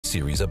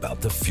series about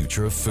the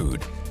future of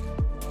food.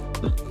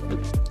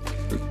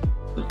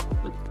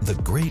 The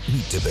Great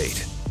Meat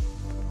Debate.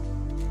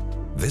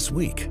 This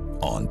week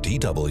on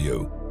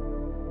DW.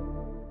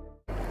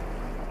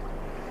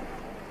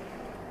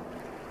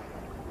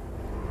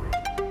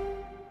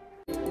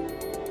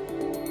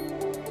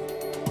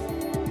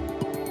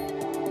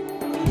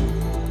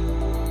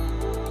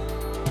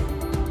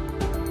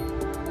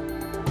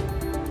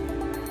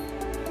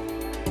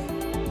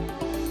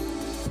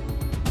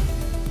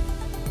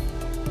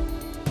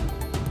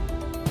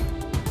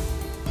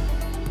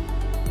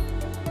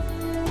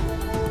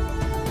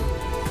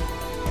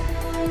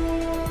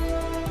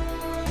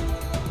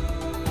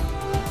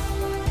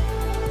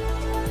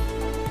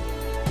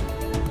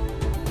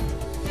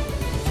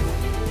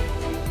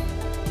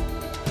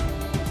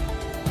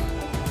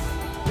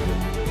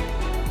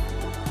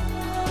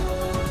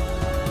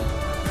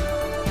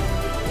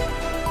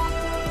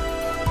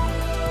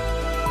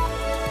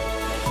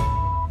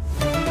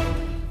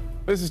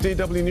 This is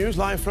DW News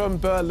live from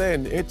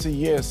Berlin. It's a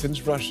year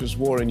since Russia's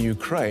war in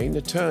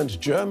Ukraine turned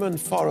German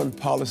foreign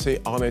policy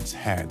on its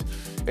head.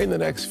 In the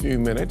next few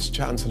minutes,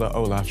 Chancellor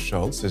Olaf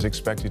Scholz is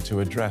expected to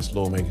address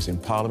lawmakers in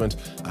Parliament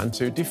and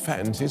to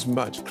defend his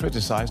much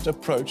criticised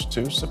approach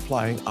to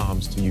supplying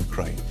arms to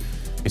Ukraine.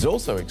 He's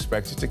also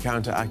expected to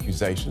counter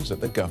accusations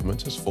that the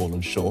government has fallen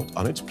short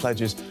on its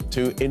pledges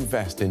to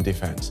invest in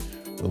defence.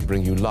 We'll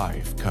bring you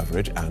live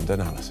coverage and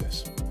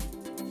analysis.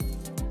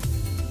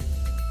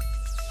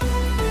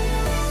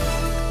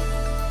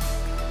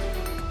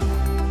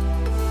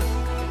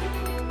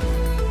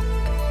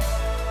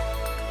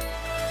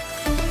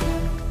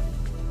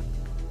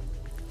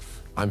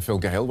 I'm Phil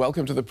Gale.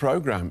 Welcome to the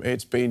programme.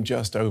 It's been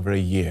just over a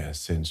year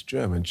since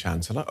German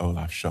Chancellor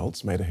Olaf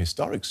Scholz made a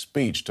historic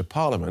speech to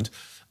Parliament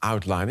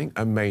outlining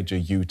a major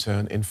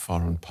U-turn in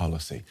foreign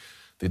policy.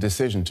 The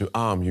decision to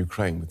arm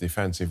Ukraine with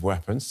defensive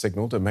weapons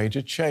signalled a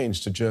major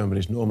change to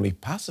Germany's normally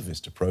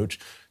pacifist approach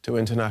to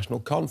international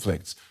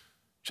conflicts.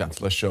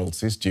 Chancellor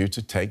Scholz is due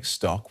to take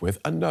stock with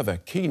another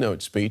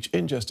keynote speech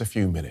in just a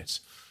few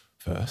minutes.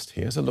 First,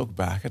 here's a look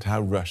back at how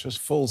Russia's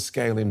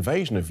full-scale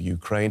invasion of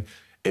Ukraine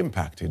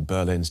impacted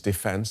Berlin's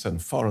defence and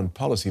foreign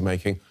policy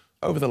making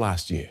over the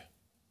last year.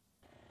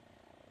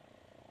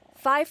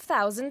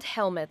 5,000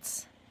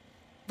 helmets.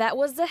 That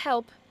was the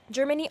help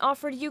Germany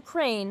offered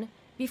Ukraine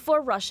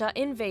before Russia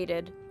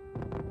invaded.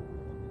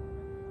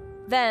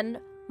 Then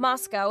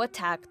Moscow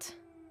attacked.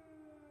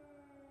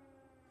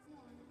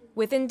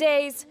 Within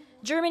days,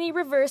 Germany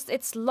reversed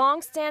its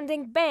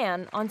long-standing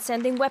ban on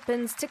sending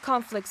weapons to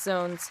conflict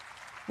zones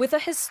with a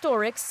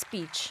historic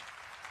speech.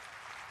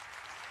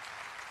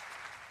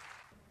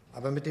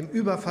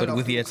 But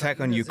with the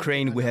attack on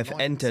Ukraine, we have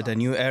entered a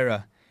new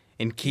era.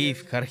 In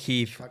Kiev,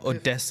 Kharkiv,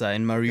 Odessa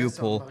and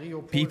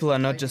Mariupol, people are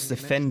not just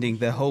defending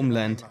their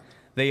homeland,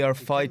 they are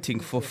fighting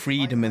for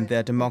freedom and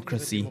their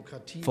democracy,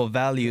 for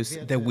values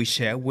that we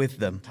share with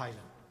them.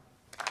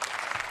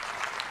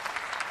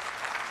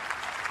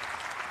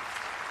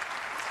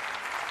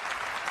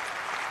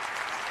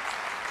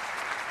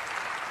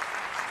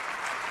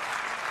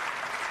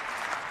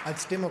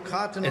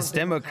 As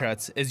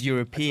Democrats, as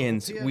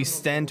Europeans, we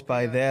stand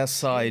by their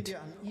side,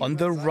 on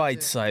the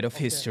right side of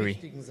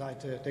history.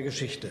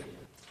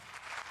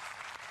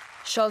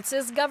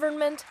 Scholz's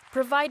government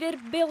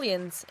provided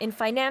billions in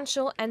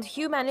financial and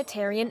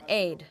humanitarian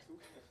aid,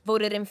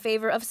 voted in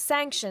favor of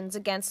sanctions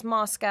against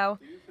Moscow,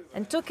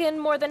 and took in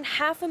more than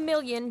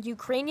 500,000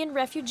 Ukrainian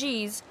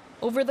refugees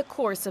over the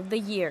course of the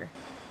year.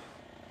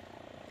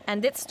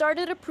 And it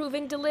started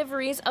approving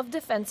deliveries of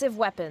defensive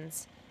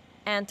weapons.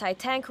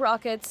 Anti-tank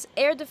rockets,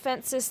 air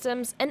defense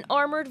systems, and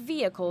armored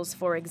vehicles,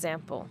 for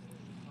example.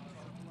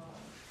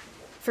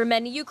 For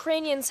many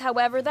Ukrainians,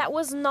 however, that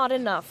was not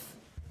enough.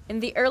 In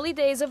the early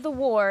days of the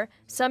war,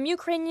 some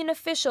Ukrainian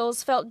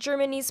officials felt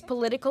Germany's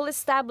political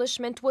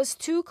establishment was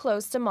too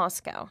close to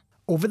Moscow.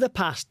 Over the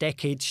past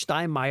decade,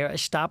 Steinmeier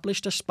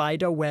established a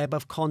spider web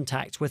of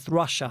contacts with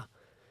Russia.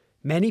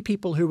 Many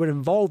people who were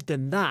involved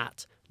in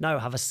that now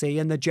have a say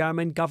in the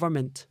German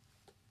government.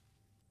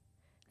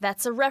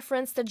 That's a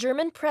reference to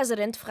German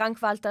President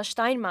Frank-Walter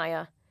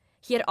Steinmeier.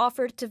 He had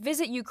offered to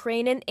visit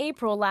Ukraine in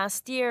April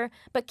last year,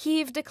 but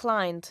Kyiv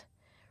declined.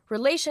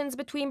 Relations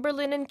between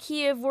Berlin and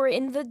Kyiv were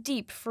in the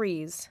deep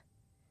freeze.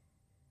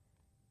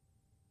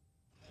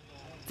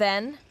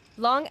 Then,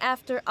 long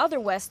after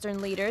other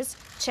Western leaders,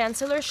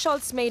 Chancellor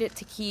Scholz made it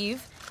to Kyiv,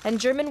 and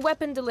German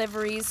weapon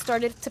deliveries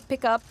started to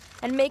pick up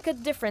and make a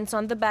difference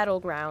on the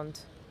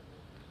battleground.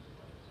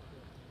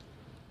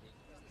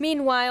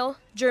 Meanwhile,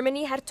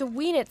 Germany had to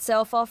wean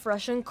itself off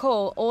Russian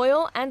coal,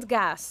 oil and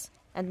gas,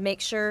 and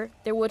make sure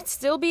there would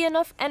still be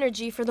enough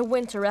energy for the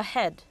winter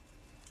ahead.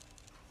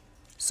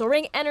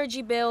 Soaring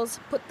energy bills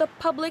put the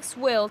public's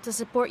will to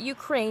support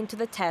Ukraine to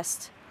the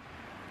test.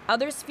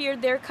 Others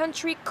feared their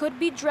country could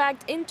be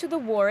dragged into the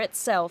war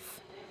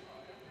itself.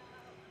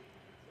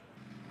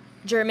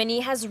 Germany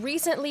has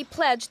recently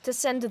pledged to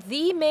send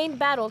the main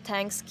battle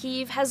tanks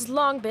Kyiv has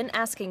long been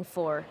asking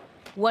for.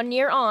 1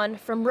 year on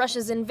from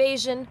Russia's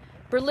invasion,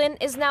 Berlin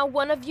is now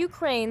one of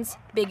Ukraine's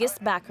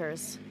biggest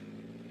backers.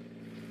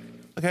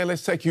 OK,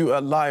 let's take you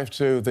live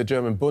to the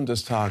German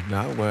Bundestag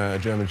now, where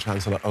German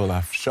Chancellor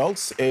Olaf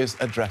Scholz is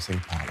addressing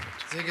Parliament.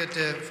 Sehr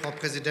geehrte Frau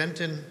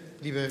Präsidentin,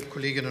 liebe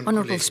Kolleginnen und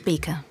Honourable Kollegen.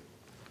 Speaker,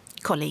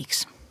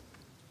 colleagues.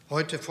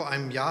 Heute vor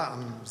einem Jahr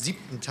am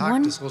 7. Tag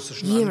 1 des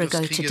russischen year ago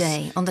Angriffskrieges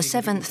today, on the gegen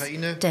die 7th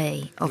Ukraine,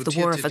 day of the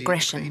war of notierte die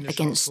aggression ukrainische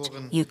against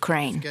Autorin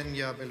Ukraine,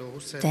 Evgenia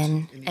Belorussek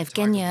then in ihr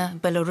Evgenia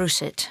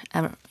Belorussek,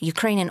 a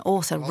Ukrainian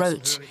author,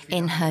 wrote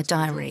in her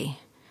diary,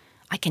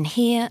 "I can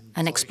hear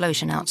an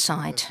explosion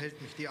outside.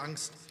 Hält mich die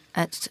Angst.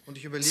 At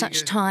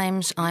such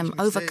times I'm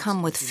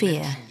overcome with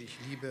fear,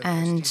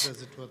 and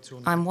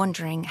I'm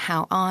wondering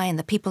how I and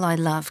the people I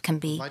love can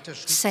be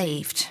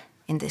saved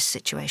in this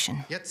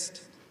situation."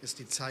 Jetzt ist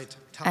die Zeit,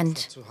 tapfer And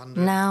zu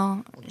handeln.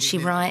 now Und she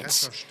gegen den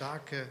writes, Aggressor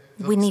starke,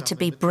 we need to wirksame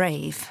be Mittel.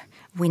 brave.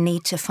 We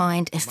need to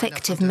find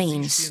effective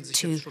means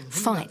to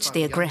fight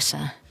the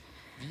aggressor.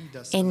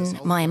 In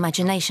my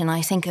imagination,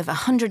 I think of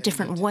 100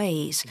 different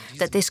ways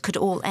that this could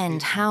all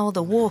end, how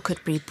the war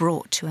could be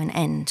brought to an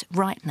end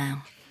right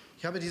now.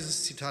 Ich habe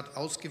dieses Zitat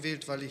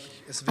ausgewählt, weil ich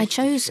es I wichtig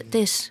chose finde,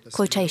 this dass wir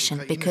quotation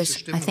ukrainische because I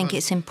Stimmen think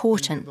it's hören,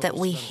 important wenn wir that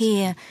über we Russland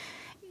hear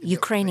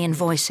Ukrainian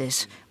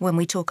voices when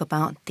we talk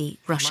about the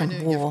Russian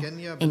Meine war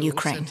Evgenia in Belorussek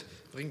Ukraine.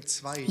 bringt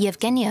zwei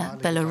Yevgenia zentrale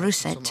Gedanken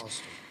Belorussek zum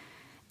Ausdruck.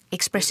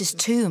 expresses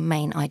two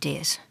main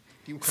ideas.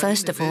 Die Ukraine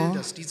First of will, all,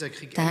 dass dieser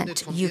Krieg that endet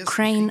vom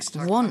Ukraine ersten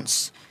Kriegstag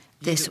wants an.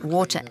 this Jede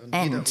war to Ukrainerin, jeder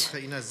end.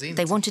 Ukrainer sehnt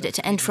They sich wanted nach it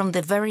to end from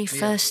the very Frieden,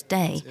 first mehr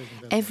day. als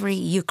irgendwann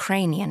Every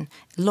Ukrainian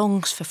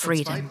longs for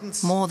freedom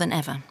zweitens, more than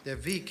ever,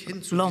 Der Weg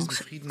hin zu longs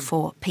diesem Frieden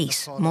for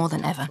peace erfordert more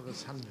than ever.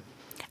 tapferes Handeln.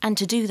 And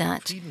to do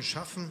that, Frieden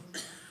schaffen,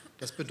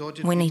 das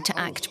bedeutet we eben need to auch,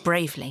 act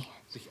bravely.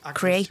 sich Aggression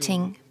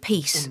Creating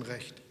peace und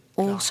Unrecht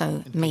klar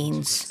also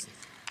means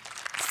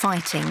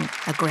fighting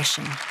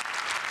aggression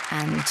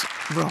and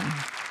wrong.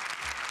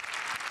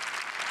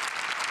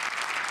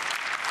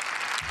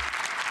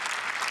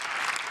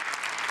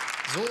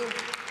 So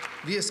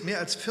wie es mehr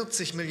als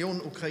 40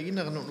 Millionen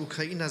Ukrainerinnen und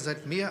Ukrainer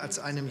seit mehr als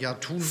einem Jahr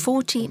tun.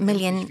 40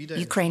 million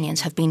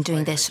Ukrainians have been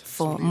doing this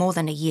for more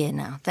than a year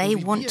now. They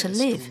want to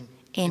live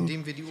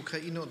in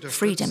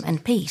freedom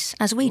and peace,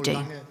 as we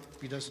do.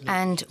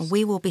 And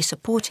we will be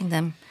supporting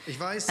them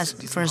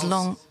for as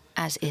long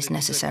as is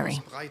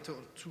necessary.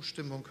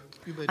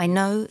 I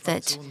know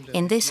that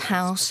in this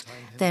House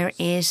there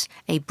is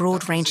a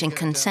broad-ranging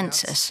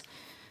consensus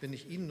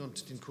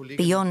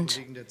beyond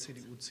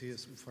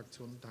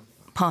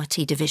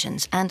party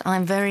divisions, and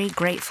I'm very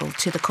grateful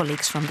to the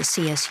colleagues from the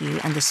CSU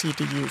and the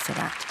CDU for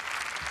that.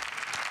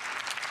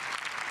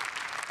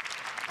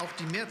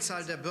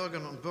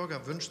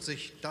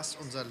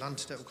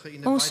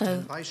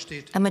 Also,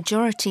 a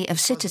majority of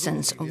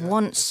citizens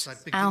wants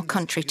our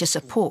country to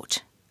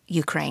support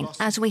Ukraine,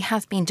 as we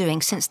have been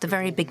doing since the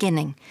very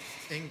beginning,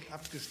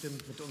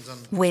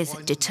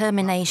 with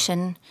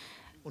determination,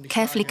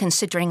 carefully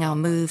considering our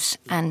moves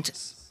and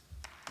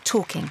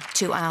talking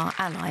to our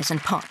allies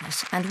and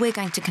partners, and we're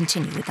going to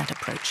continue with that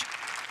approach.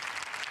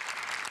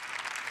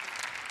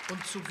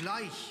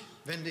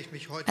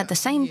 At the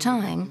same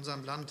time,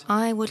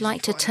 I would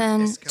like to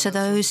turn to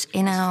those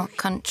in our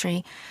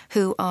country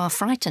who are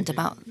frightened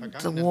about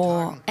the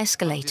war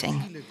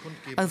escalating.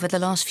 Over the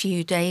last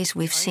few days,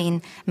 we've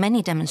seen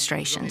many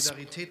demonstrations.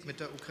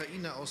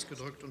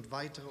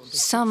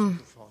 Some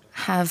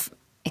have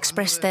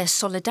expressed their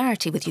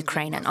solidarity with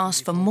Ukraine and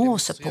asked for more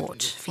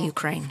support for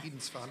Ukraine.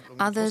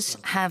 Others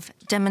have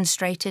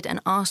demonstrated and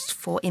asked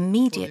for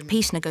immediate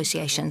peace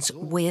negotiations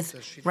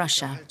with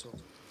Russia.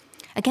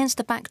 Against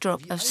the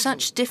backdrop of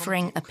such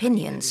differing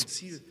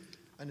opinions,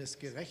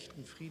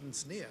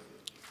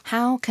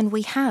 how can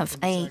we have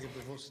a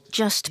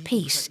just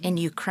peace in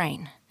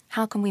Ukraine?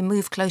 How can we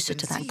move closer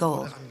to that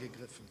goal?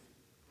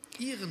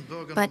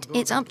 But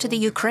it's up to the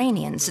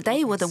Ukrainians.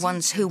 They were the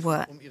ones who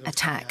were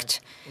attacked.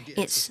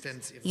 It's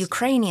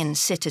Ukrainian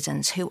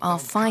citizens who are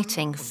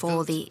fighting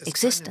for the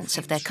existence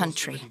of their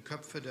country.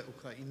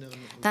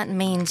 That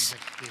means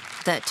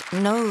that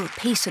no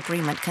peace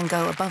agreement can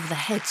go above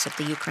the heads of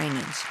the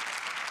Ukrainians.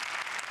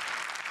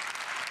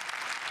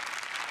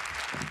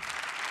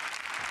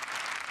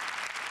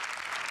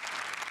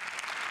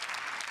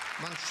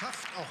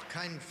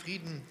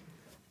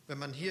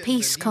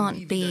 Peace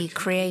can't be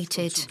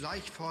created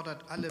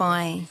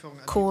by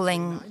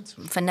calling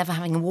for never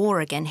having war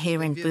again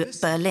here in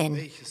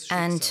Berlin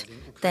and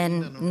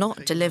then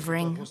not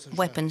delivering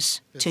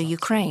weapons to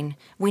Ukraine.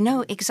 We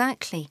know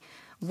exactly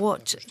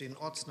what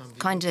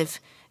kind of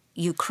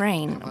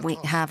Ukraine we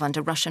have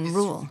under Russian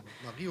rule,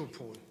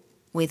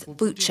 with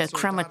Bucha,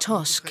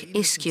 Kramatorsk,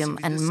 Izium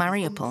and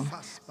Mariupol.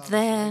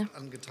 There,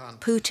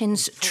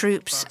 Putin's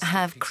troops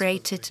have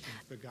created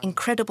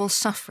incredible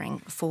suffering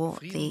for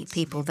the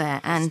people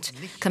there and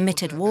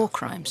committed war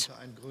crimes.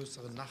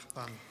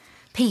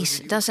 Peace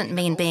doesn't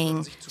mean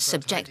being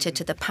subjected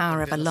to the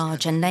power of a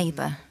larger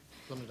neighbour.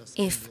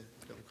 If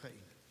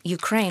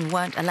Ukraine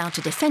weren't allowed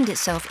to defend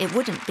itself, it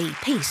wouldn't be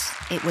peace,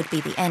 it would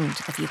be the end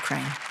of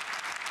Ukraine.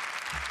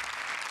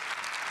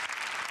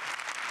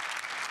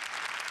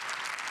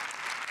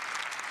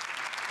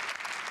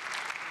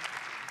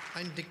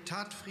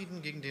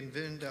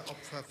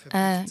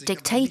 A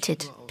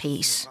dictated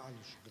peace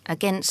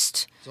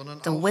against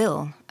the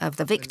will of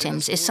the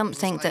victims is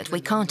something that we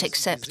can't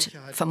accept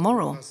for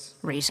moral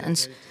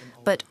reasons,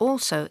 but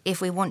also if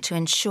we want to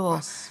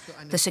ensure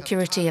the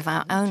security of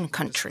our own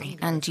country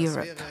and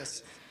Europe.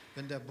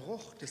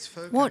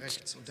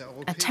 What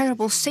a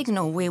terrible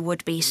signal we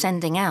would be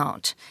sending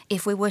out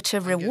if we were to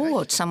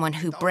reward someone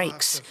who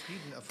breaks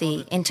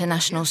the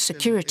international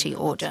security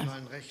order.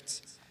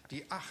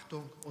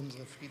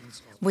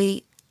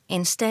 We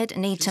instead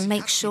need to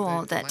make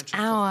sure that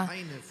our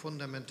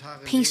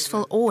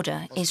peaceful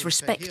order is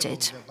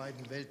respected.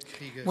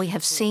 We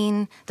have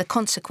seen the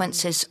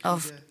consequences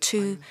of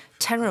 2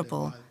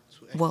 terrible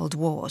world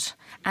wars,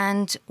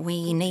 and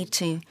we need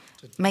to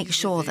make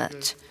sure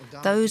that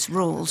those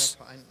rules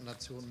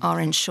are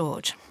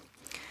ensured.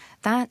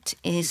 That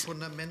is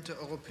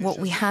what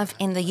we have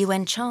in the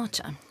UN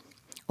Charter,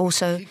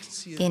 also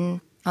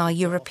in our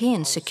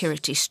European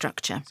security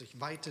structure.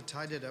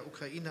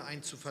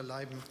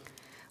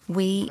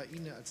 We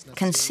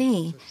can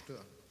see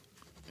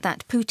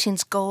that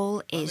Putin's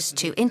goal is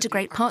to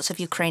integrate parts of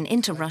Ukraine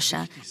into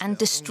Russia and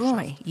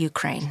destroy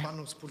Ukraine.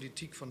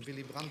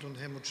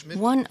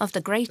 One of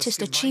the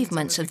greatest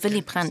achievements of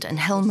Willy Brandt and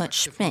Helmut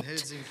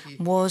Schmidt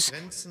was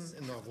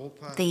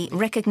the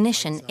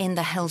recognition in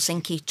the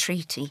Helsinki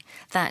Treaty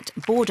that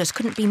borders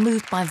couldn't be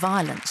moved by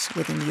violence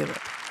within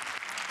Europe.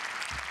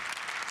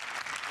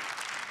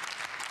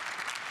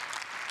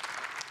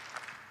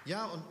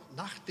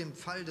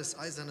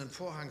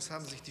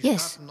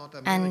 Yes,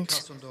 and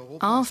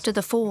after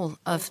the fall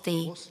of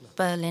the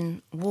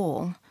Berlin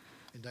Wall,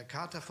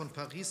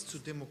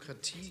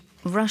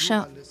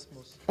 Russia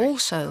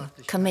also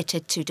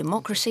committed to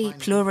democracy,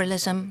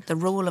 pluralism, the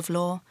rule of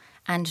law,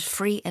 and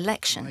free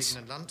elections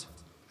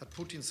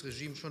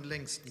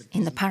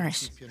in the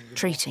Paris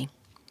Treaty.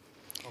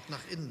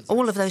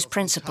 All of those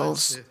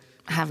principles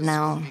have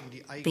now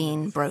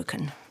been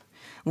broken,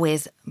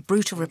 with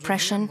brutal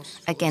repression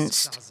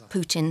against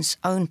Putin's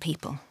own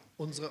people.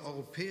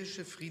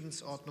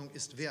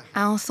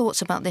 Our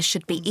thoughts about this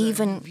should be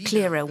even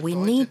clearer. We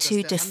need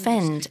to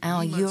defend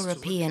our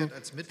European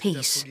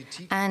peace,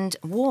 and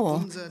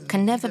war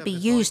can never be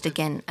used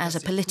again as a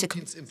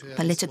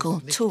political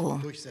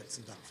tool.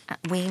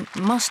 We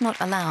must not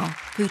allow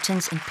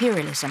Putin's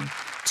imperialism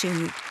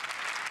to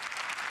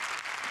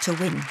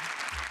win.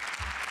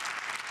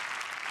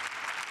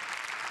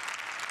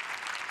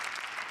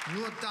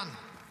 Nur dann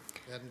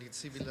werden die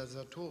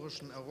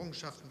zivilisatorischen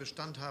Errungenschaften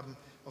Bestand haben,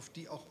 auf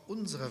die auch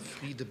unser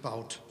Friede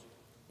baut.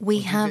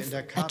 We have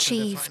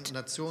achieved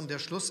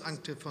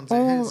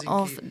all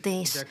of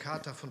these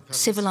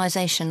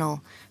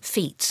civilizational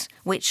feats,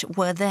 which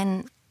were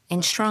then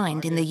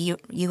enshrined in the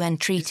UN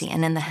Treaty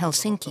and in the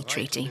Helsinki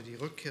Treaty.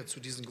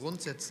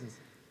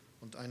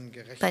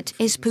 But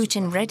is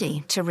Putin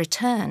ready to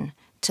return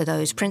to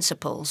those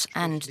principles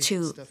and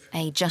to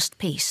a just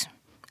peace?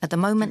 At the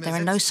moment, there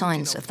are no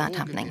signs of that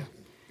happening.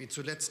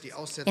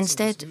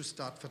 Instead,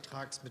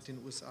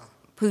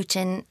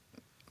 Putin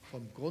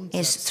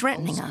is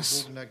threatening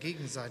us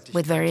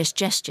with various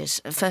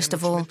gestures. First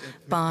of all,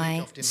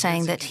 by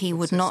saying that he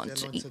would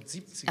not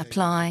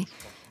apply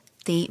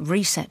the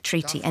Reset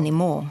Treaty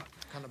anymore.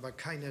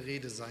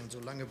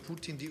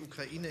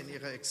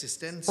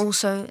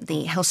 Also,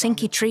 the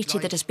Helsinki Treaty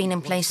that has been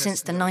in place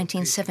since the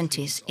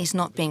 1970s is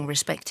not being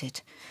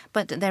respected.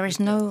 But there is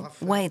no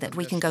way that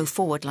we can go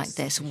forward like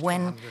this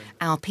when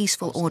our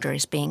peaceful order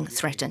is being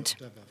threatened.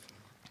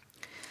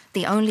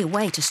 The only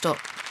way to stop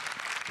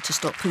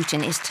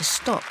Putin is to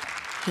stop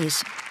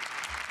his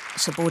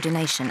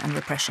subordination and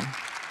repression.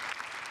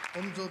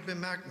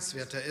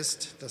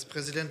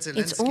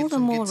 It's all the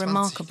more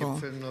remarkable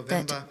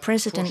that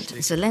President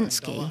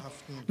Zelensky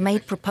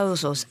made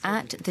proposals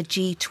at the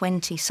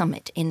G20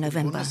 summit in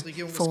November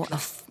for a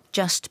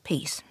just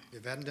peace.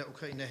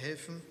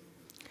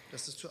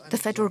 The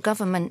federal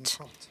government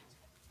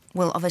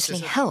will obviously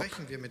help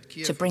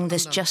to bring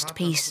this just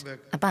peace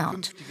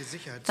about.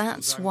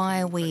 That's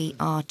why we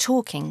are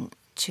talking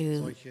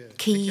to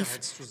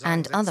Kyiv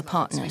and other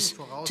partners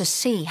to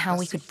see how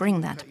we could bring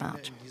that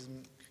about.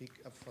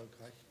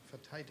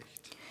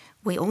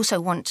 We also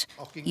want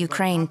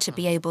Ukraine to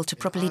be able to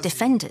properly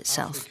defend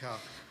itself.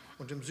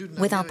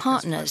 With our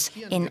partners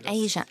in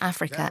Asia,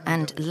 Africa,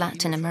 and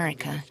Latin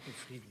America,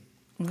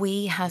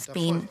 we have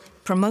been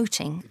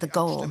promoting the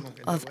goal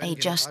of a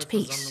just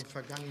peace.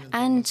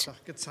 And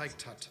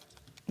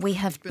we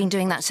have been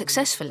doing that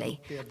successfully,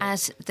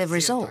 as the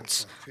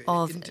results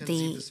of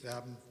the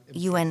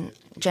UN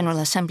General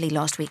Assembly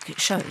last week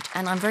showed.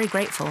 And I'm very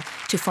grateful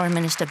to Foreign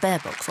Minister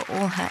Baerbock for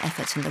all her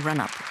efforts in the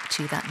run-up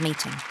to that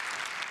meeting.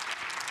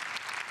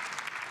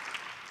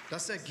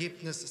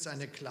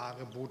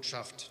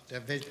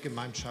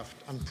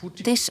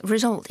 This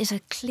result is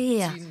a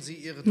clear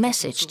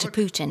message to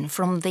Putin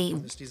from the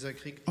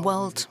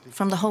world,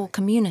 from the whole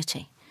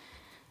community.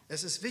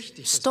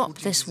 Stop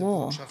this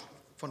war.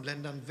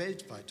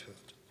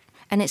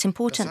 And it's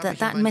important that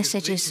that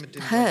message is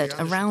heard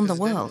around the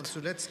world.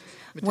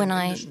 When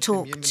I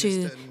talk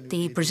to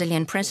the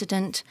Brazilian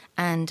president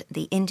and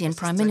the Indian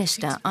prime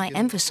minister, I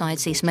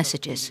emphasize these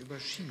messages.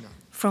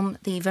 From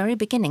the very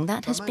beginning,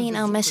 that has been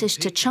our message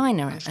to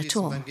China at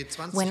all.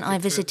 When I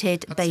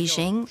visited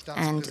Beijing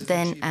and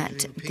then at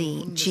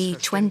the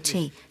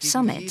G20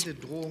 summit,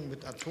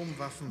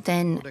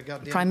 then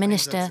Prime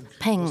Minister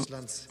Peng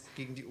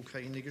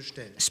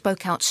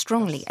spoke out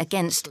strongly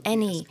against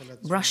any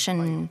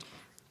Russian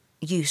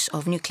use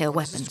of nuclear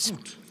weapons.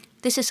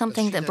 This is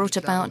something that brought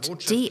about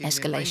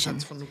de-escalation.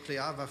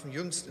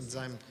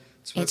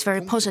 It's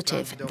very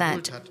positive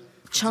that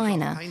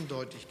China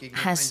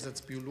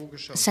has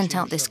sent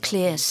out this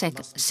clear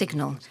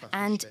signal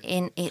and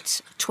in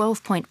its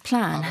 12-point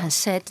plan has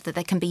said that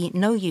there can be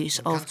no use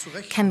of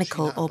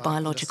chemical or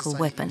biological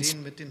weapons.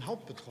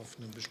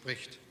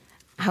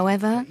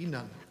 However,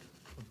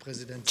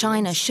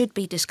 China should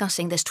be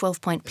discussing this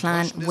 12-point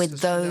plan with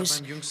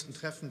those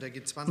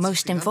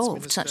most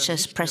involved, such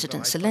as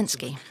President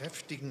Zelensky.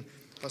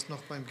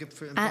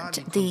 At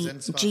the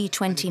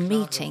G20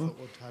 meeting,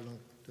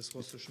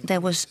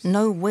 there was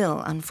no will,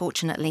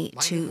 unfortunately,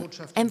 to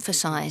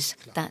emphasize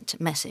that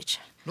message.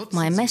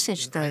 My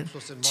message, though,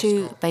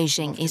 to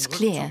Beijing is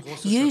clear.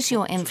 Use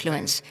your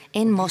influence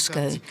in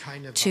Moscow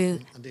to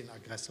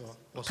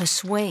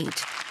persuade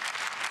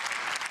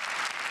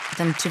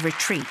them to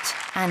retreat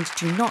and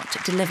do not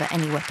deliver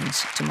any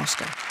weapons to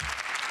Moscow.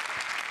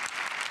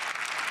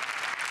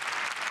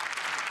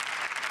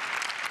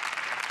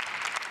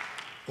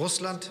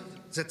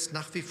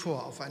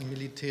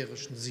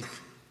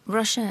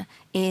 Russia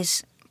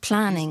is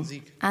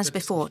planning, as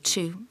before,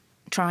 to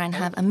try and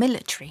have a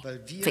military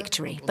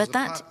victory, but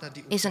that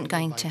isn't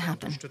going to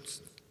happen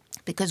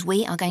because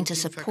we are going to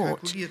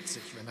support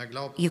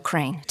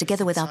Ukraine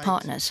together with our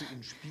partners.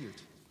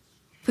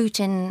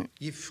 Putin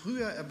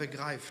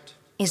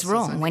is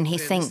wrong when he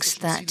thinks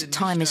that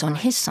time is on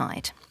his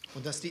side.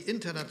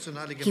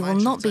 He will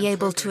not be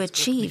able to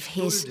achieve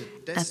his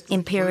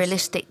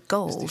imperialistic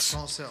goals.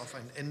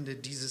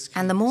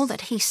 And the more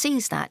that he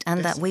sees that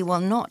and that we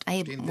will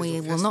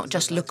not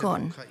just look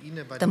on,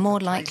 the more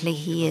likely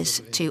he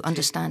is to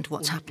understand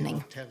what's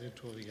happening.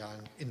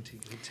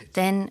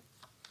 Then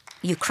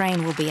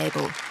Ukraine will be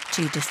able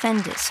to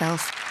defend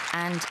itself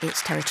and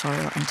its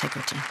territorial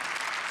integrity.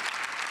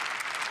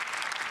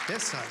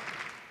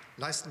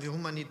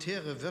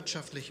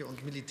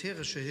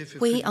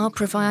 We are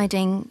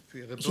providing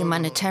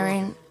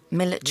humanitarian,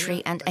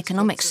 military and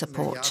economic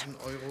support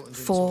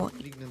for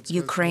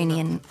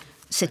Ukrainian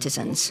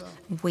citizens.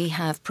 We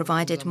have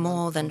provided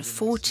more than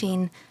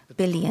 14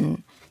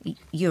 billion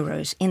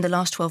euros in the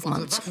last 12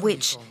 months,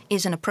 which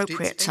is an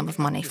appropriate sum of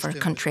money for a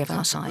country of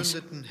our size.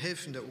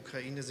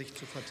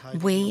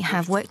 We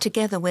have worked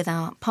together with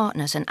our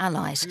partners and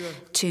allies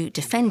to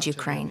defend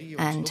Ukraine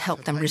and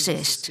help them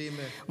resist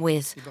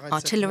with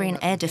artillery and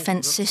air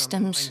defense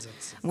systems,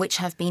 which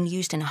have been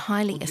used in a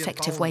highly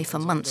effective way for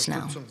months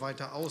now.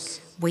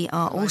 We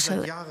are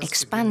also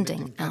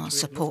expanding our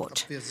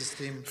support.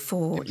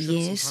 For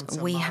years,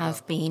 we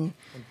have been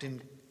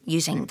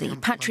using the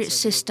Patriot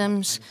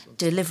systems,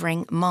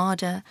 delivering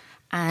Marder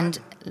and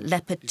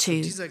Leopard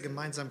 2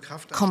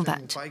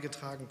 combat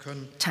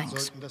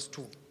tanks.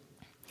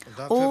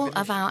 All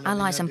of our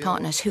allies and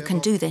partners who can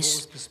do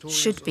this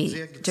should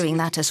be doing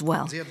that as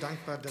well.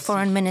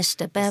 Foreign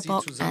Minister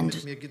Baerbock and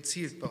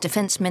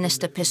Defense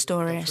Minister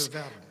Pistorius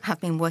have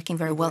been working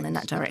very well in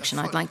that direction.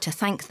 I'd like to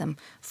thank them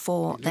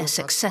for their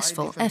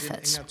successful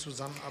efforts.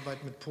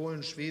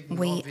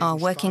 We are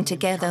working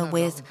together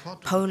with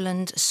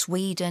Poland,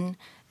 Sweden,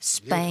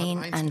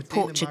 Spain and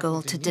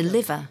Portugal to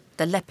deliver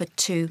the Leopard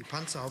 2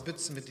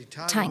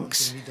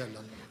 tanks.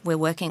 We're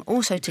working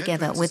also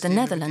together with the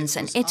Netherlands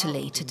and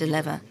Italy to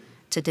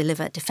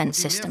deliver defense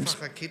systems.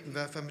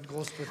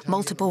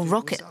 Multiple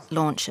rocket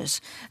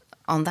launchers.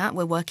 On that,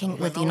 we're working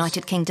with the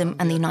United Kingdom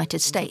and the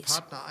United States.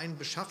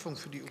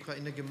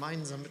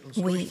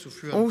 We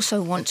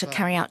also want to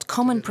carry out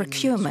common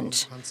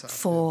procurement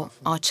for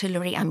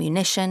artillery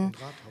ammunition,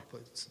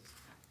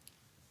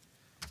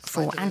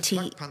 for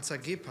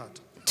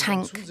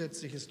anti-tank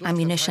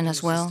ammunition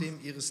as well.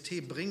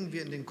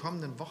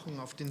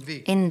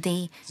 In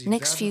the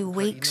next few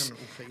weeks,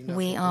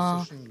 we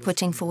are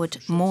putting forward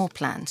more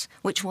plans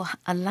which will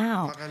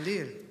allow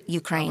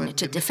Ukraine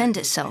to defend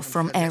itself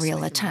from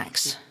aerial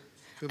attacks.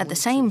 At the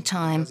same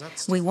time,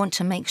 we want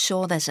to make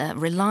sure there's a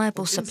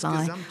reliable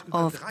supply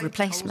of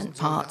replacement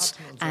parts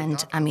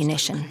and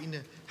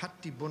ammunition.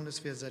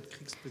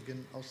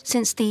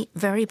 Since the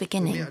very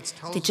beginning,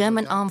 the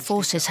German armed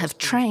forces have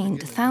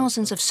trained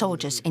thousands of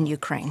soldiers in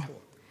Ukraine,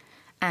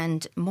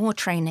 and more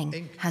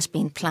training has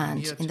been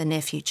planned in the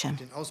near future.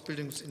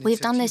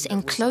 We've done this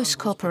in close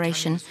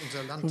cooperation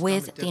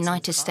with the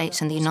United States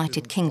and the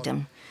United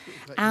Kingdom.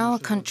 Our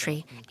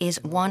country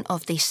is one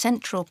of the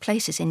central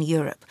places in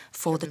Europe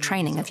for the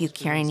training of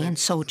Ukrainian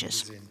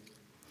soldiers.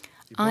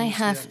 I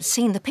have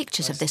seen the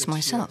pictures of this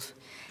myself.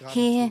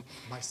 Here,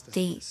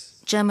 the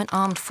German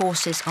armed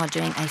forces are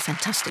doing a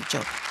fantastic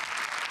job.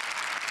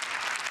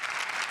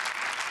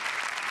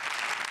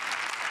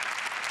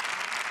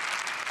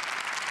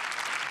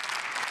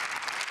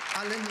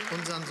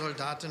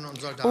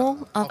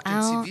 All of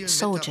our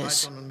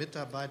soldiers,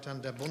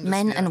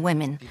 men and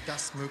women,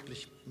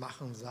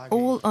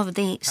 all of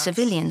the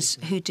civilians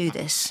who do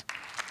this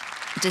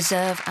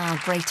deserve our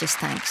greatest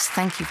thanks.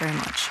 Thank you very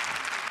much.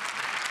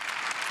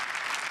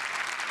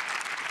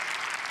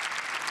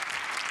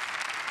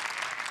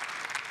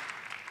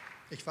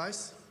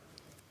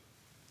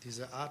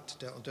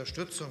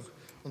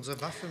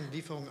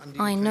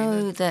 I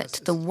know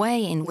that the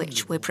way in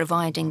which we're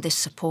providing this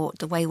support,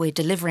 the way we're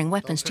delivering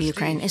weapons to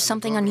Ukraine, is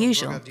something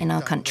unusual in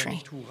our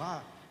country.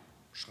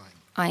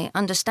 I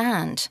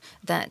understand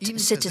that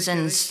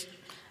citizens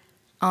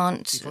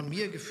aren't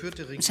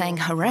saying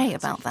hooray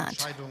about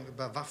that.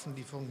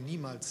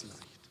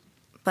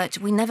 But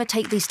we never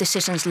take these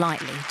decisions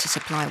lightly to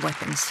supply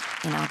weapons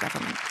in our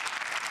government.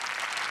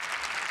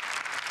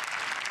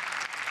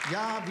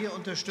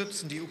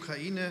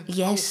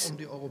 Yes,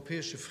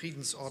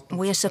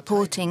 we are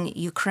supporting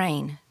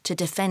Ukraine to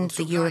defend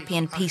the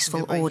European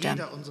peaceful order.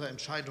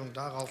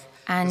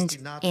 And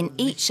in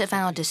each of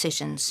our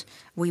decisions,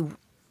 we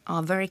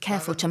are very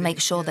careful to make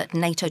sure that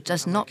NATO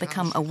does not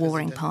become a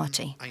warring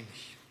party.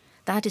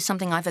 That is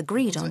something I've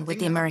agreed on with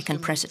the American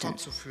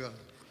president.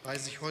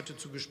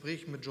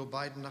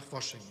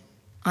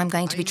 I'm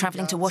going to be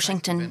traveling to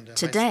Washington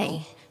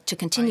today to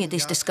continue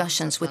these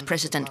discussions with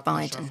President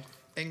Biden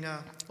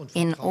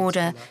in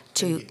order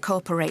to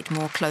cooperate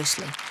more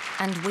closely.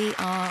 And we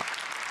are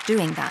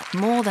doing that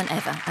more than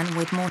ever and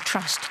with more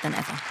trust than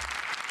ever.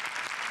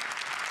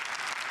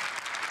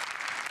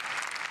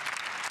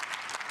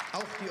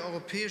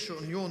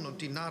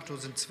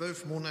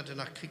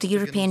 The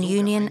European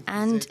Union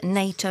and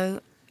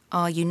NATO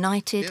are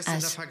united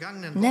as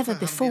never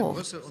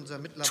before.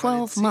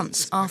 12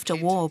 months after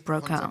war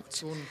broke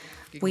out,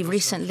 we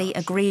recently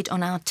agreed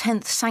on our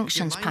 10th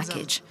sanctions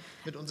package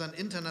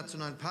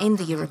in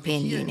the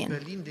European Union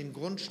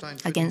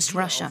against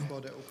Russia.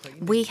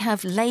 We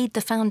have laid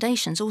the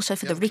foundations also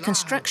for the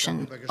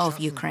reconstruction of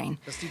Ukraine.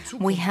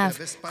 We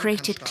have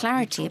created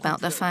clarity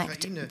about the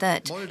fact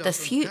that the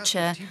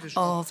future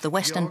of the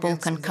Western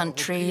Balkan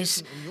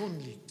countries,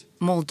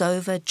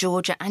 Moldova,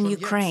 Georgia and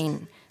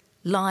Ukraine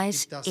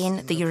lies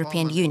in the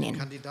European Union.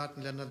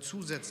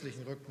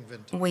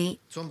 We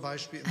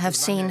have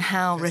seen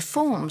how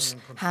reforms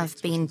have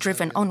been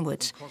driven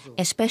onwards,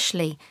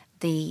 especially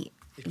the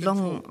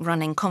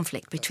long-running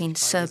conflict between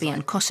Serbia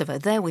and Kosovo.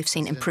 There we've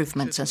seen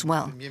improvements as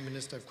well.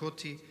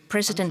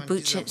 President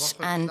Vučić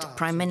and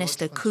Prime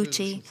Minister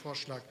Kuti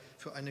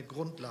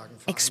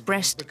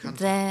expressed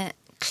their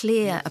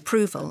clear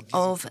approval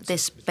of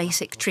this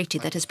basic treaty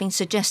that has been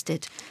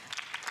suggested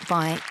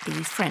by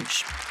the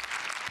French.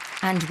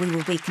 And we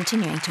will be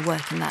continuing to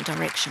work in that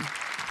direction.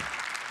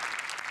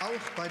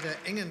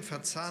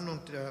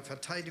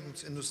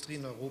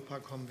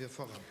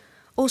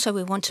 Also,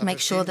 we want to make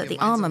sure that the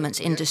armaments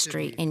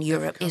industry in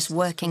Europe is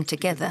working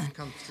together.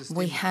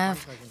 We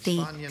have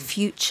the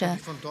future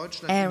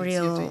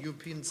aerial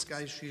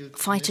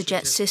fighter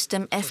jet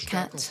system,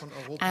 FCAT,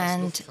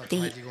 and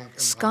the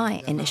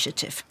Sky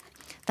Initiative.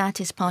 That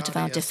is part of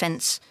our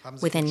defense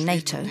within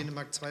NATO.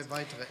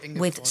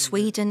 With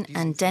Sweden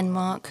and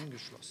Denmark,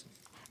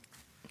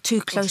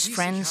 two close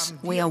friends,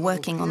 we are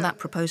working on that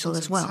proposal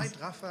as well.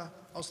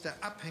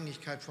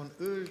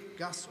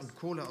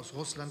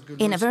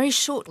 In a very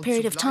short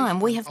period of time,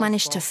 we have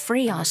managed to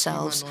free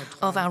ourselves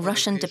of our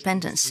Russian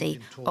dependency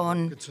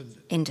on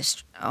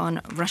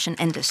Russian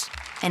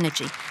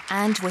energy.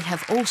 And we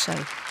have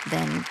also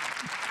then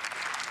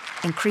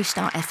increased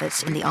our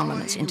efforts in the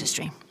armaments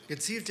industry.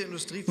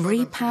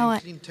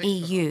 Repower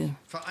EU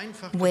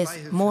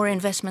with more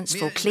investments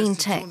for clean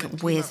tech,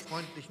 with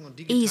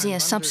easier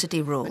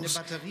subsidy rules,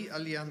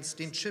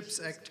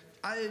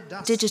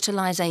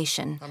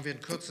 digitalization,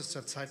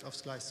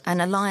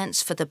 an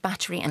alliance for the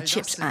Battery and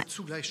Chips Act.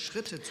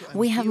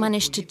 We have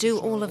managed to do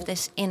all of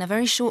this in a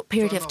very short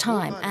period of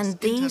time, and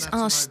these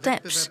are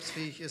steps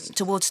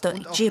towards the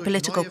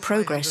geopolitical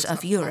progress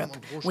of Europe.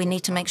 We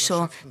need to make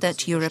sure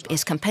that Europe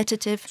is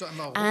competitive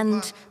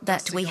and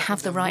that we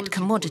have the right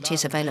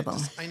commodities available,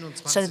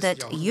 so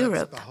that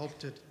Europe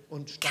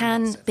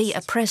can be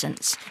a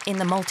presence in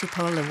the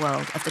multipolar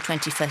world of the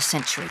 21st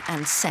century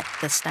and set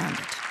the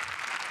standard.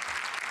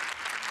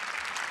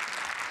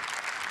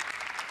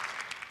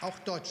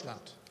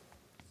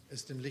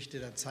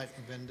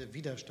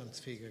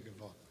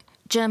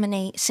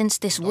 Germany, since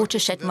this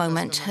watershed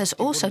moment, has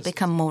also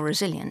become more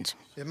resilient,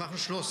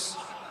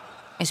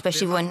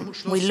 especially when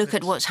we look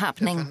at what's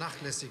happening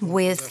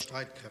with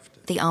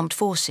the armed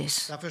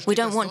forces. We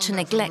don't want to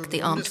neglect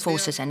the armed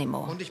forces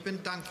anymore.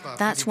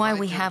 That's why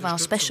we have our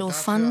special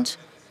fund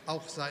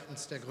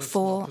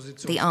for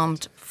the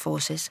armed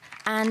forces,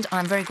 and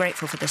I'm very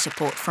grateful for the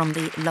support from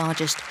the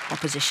largest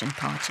opposition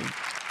party.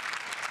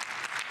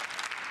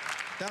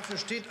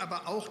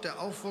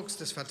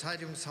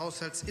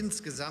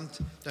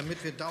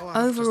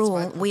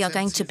 Overall, we are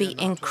going to be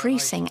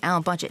increasing our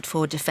budget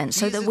for defence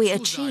so that we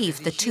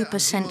achieve the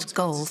 2%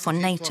 goal for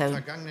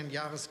NATO.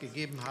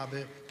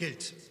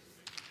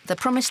 The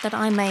promise that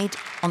I made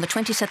on the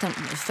 27th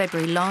of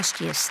February last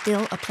year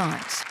still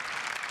applies.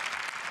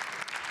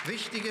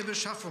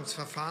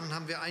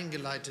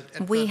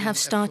 We have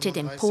started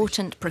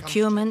important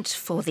procurement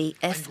for the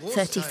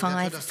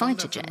F-35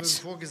 fighter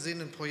jets.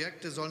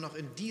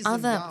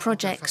 Other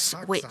projects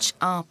which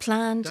are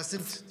planned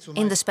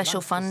in the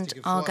special fund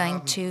are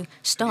going to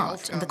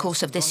start in the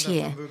course of this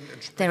year.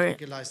 There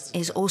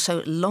is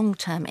also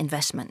long-term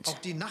investment,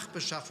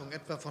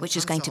 which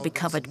is going to be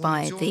covered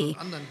by the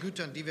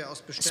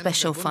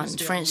special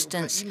fund. For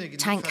instance,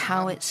 tank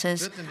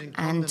howitzers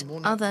and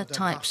other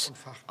types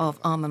of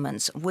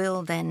armaments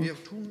will then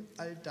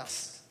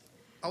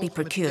be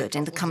procured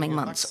in the coming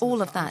months.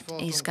 All of that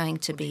is going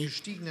to be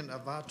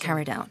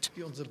carried out.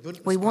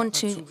 We want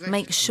to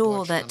make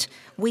sure that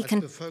we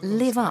can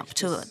live up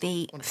to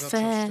the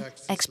fair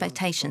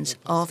expectations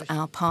of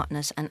our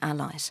partners and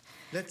allies,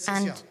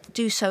 and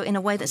do so in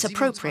a way that's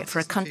appropriate for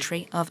a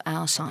country of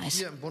our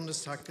size.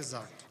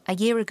 A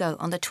year ago,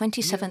 on the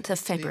 27th of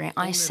February,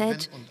 I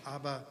said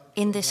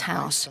in this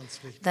House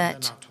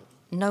that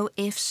no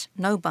ifs,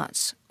 no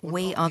buts,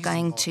 we are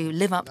going to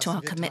live up to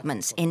our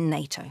commitments in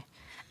NATO.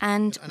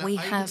 And we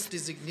have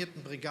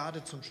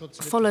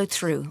followed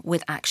through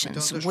with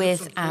actions,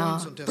 with our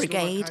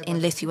brigade in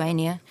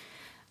Lithuania,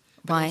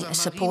 by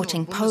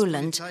supporting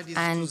Poland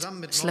and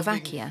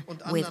Slovakia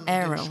with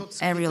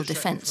aerial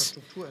defense,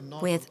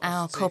 with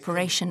our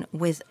cooperation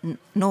with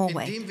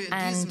Norway,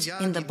 and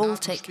in the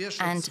Baltic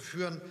and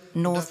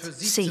North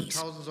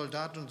Seas.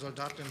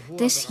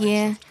 This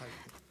year,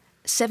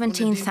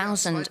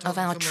 17,000 of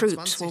our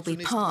troops will be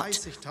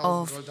part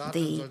of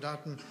the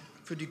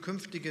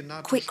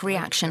quick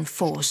reaction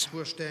force.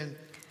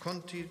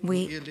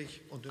 We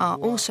are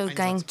also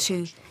going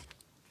to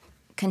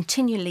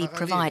continually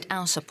provide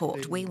our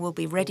support. We will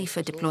be ready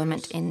for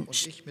deployment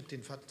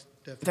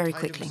very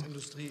quickly.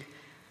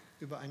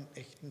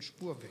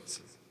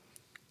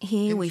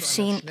 Here we've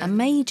seen a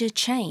major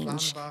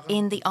change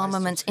in the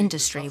armaments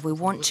industry. We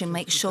want to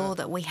make sure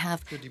that we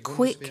have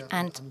quick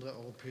and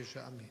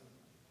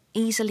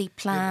easily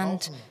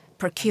planned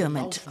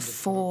procurement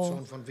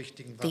for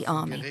the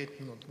army.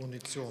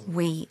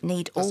 We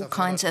need all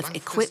kinds of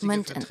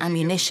equipment and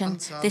ammunition.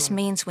 This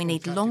means we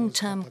need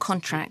long-term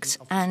contracts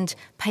and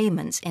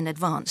payments in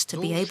advance to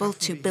be able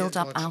to build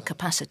up our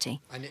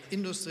capacity.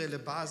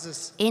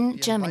 In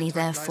Germany,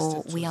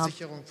 therefore, we are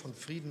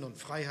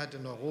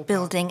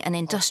building an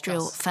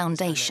industrial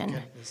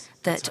foundation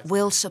that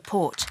will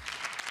support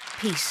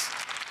peace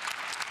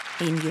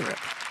in Europe.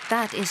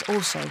 That is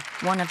also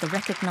one of the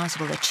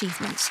recognizable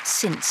achievements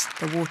since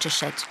the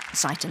watershed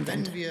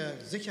Zeitenwende.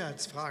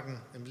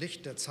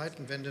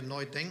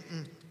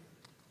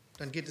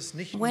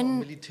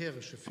 When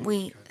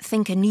we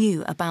think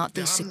anew about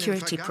these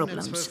security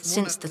problems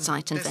since the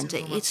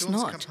Zeitenwende, it's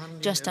not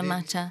just a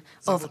matter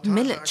of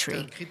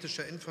military,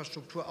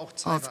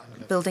 of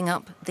building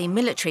up the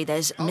military.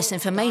 There's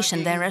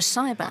misinformation, there are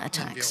cyber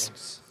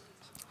attacks.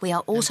 We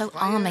are also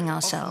arming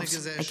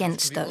ourselves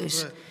against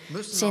those,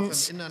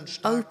 since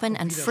open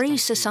and free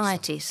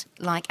societies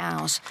like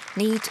ours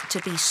need to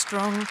be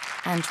strong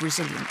and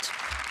resilient.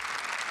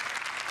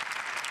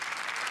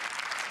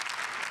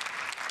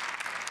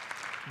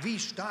 Wie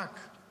stark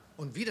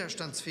und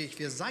widerstandsfähig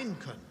wir sein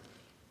können.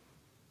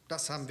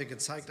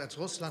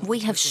 We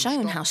have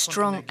shown how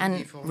strong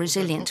and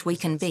resilient we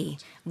can be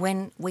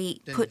when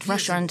we put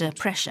Russia under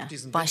pressure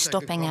by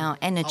stopping our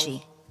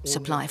energy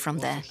supply from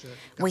there.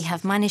 We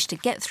have managed to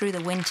get through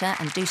the winter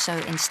and do so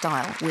in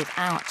style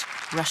without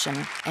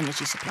Russian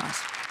energy supplies.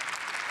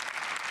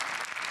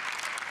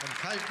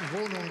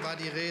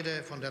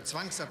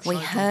 We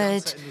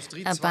heard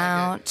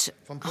about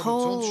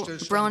whole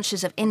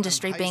branches of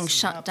industry being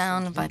shut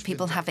down by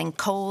people having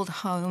cold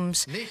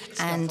homes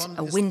and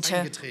a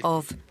winter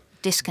of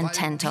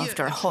discontent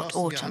after a hot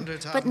autumn.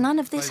 But none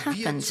of this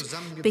happened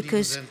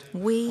because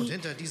we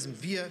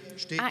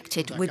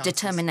acted with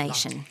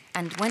determination.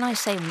 And when I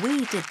say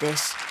we did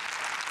this,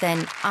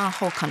 then our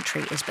whole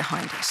country is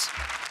behind us.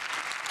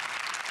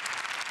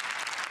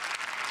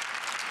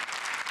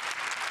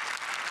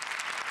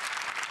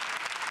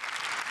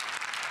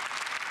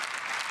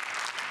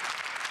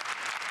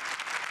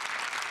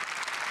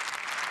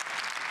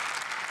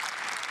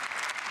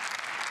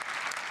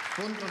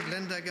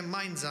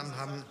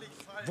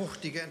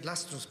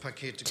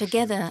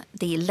 Together,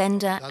 the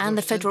Länder and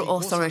the federal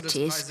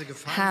authorities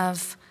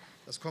have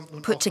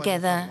put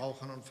together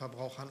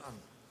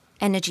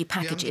energy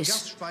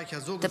packages.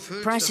 The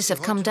prices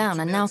have come down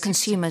and now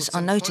consumers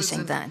are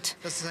noticing that.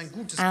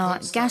 Our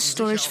gas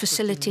storage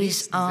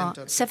facilities are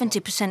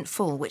 70%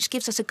 full, which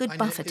gives us a good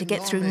buffer to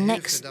get through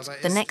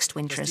the next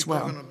winter as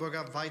well.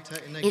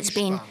 It's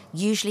been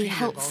hugely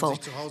helpful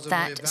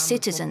that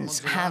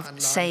citizens have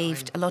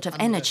saved a lot of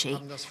energy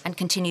and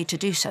continue to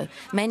do so.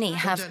 Many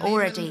have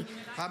already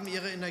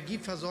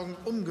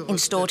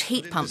installed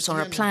heat pumps or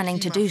are planning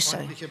to do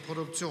so.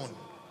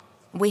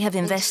 We have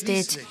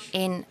invested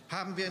in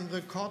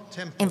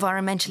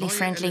environmentally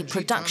friendly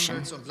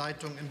production.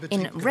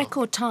 In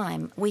record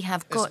time, we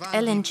have got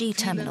LNG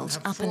terminals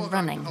up and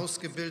running.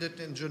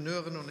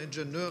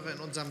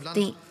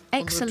 The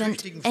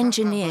excellent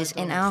engineers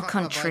in our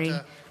country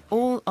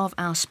all of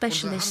our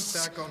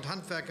specialists,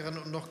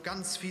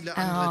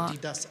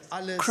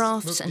 our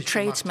crafts and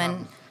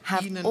tradesmen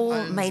have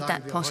all made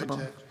that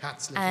possible.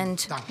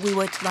 And we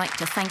would like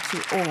to thank you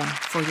all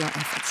for your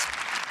efforts.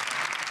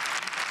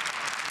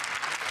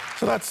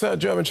 So that's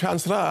German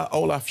Chancellor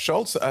Olaf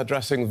Scholz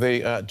addressing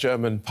the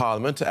German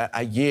Parliament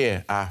a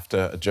year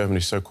after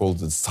Germany's so-called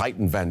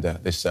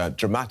Zeitenwende, this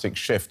dramatic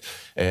shift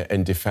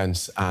in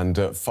defence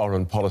and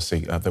foreign policy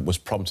that was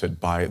prompted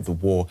by the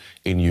war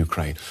in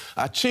Ukraine.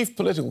 Our chief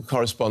political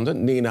correspondent,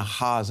 Nina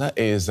Haase,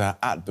 is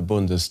at the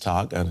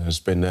Bundestag and has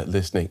been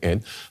listening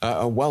in.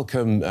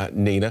 Welcome,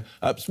 Nina.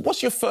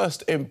 What's your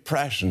first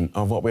impression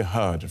of what we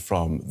heard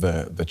from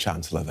the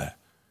Chancellor there?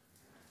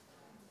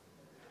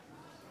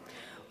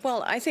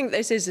 Well, I think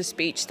this is a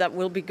speech that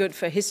will be good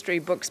for history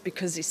books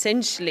because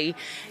essentially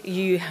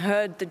you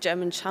heard the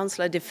German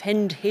Chancellor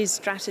defend his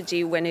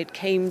strategy when it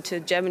came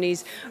to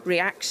Germany's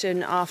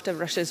reaction after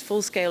Russia's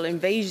full-scale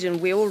invasion.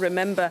 We all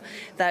remember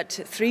that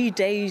 3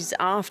 days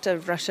after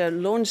Russia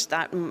launched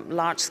that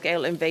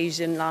large-scale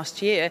invasion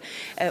last year,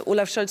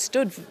 Olaf Scholz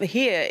stood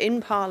here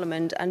in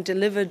Parliament and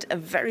delivered a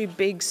very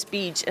big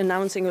speech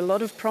announcing a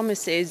lot of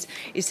promises,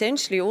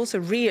 essentially also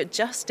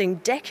readjusting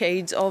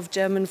decades of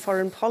German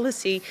foreign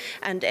policy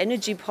and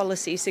energy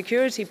policy,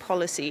 security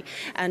policy,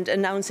 and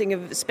announcing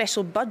a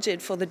special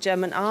budget for the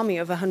German army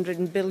of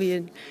 100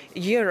 billion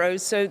euros.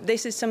 So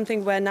this is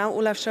something where now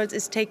Olaf Scholz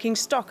is taking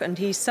stock, and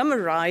he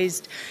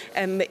summarized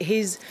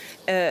his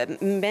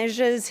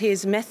measures,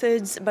 his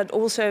methods, but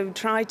also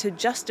tried to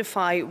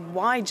justify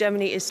why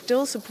Germany is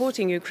still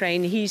supporting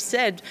Ukraine. He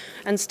said,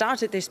 and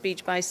started this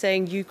speech by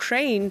saying,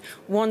 Ukraine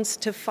wants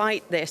to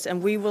fight this,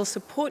 and we will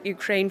support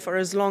Ukraine for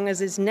as long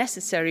as is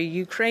necessary.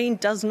 Ukraine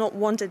does not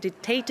want a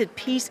dictated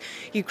peace.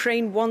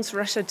 Ukraine wants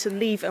Russia to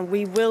leave, and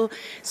we will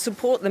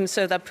support them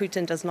so that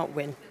Putin does not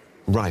win.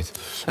 Right.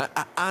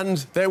 And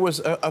there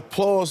was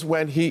applause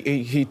when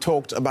he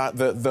talked about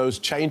those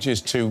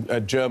changes to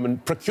German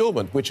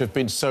procurement, which have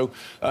been so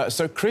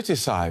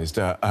criticised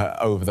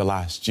over the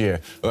last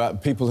year.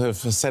 People have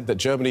said that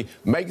Germany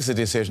makes a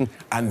decision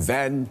and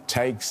then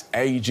takes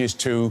ages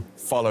to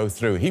follow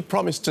through. He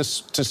promised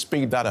to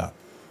speed that up.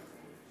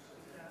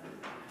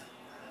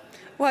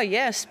 Well,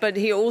 yes, but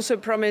he also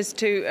promised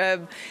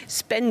to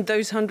spend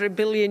those 100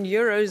 billion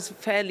euros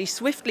fairly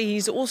swiftly.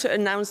 He's also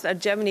announced that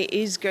Germany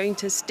is going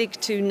to stick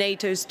to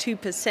NATO's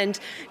 2%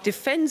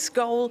 defense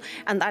goal,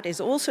 and that is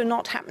also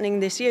not happening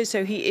this year.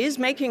 So he is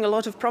making a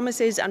lot of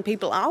promises, and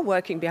people are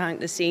working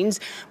behind the scenes.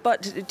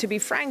 But to be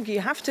frank,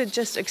 you have to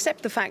just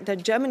accept the fact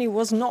that Germany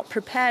was not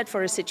prepared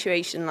for a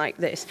situation like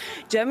this.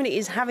 Germany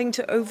is having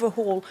to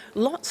overhaul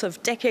lots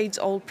of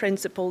decades-old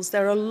principles.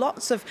 There are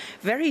lots of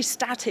very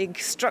static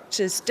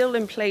structures still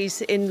in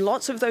place in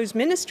lots of those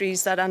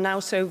ministries that are now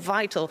so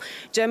vital.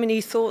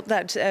 Germany thought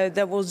that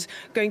there was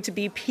going to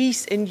be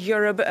peace in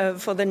Europe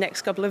for the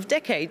next couple of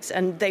decades,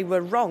 and they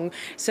were wrong.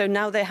 So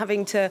now they're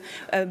having to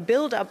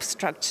build up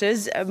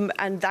structures,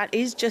 and that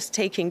is just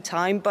taking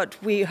time. But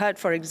we heard,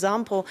 for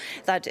example,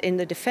 that in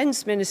the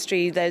defense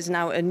ministry, there's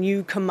now a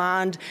new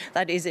command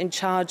that is in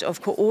charge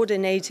of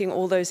coordinating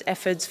all those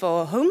efforts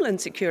for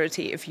homeland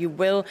security, if you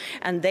will,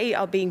 and they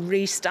are being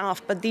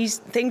restaffed. But these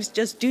things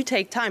just do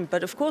take time.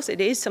 But of course, it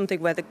is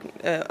something where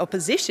the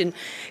opposition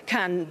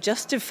can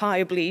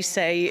justifiably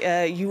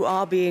say you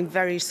are being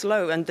very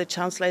slow, and the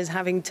Chancellor is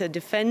having to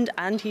defend,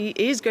 and he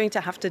is going to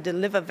have to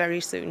deliver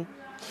very soon.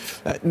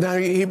 Now,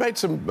 he made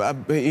some.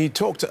 He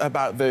talked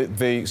about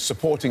the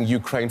supporting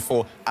Ukraine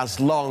for as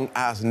long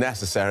as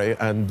necessary,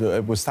 and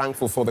was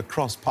thankful for the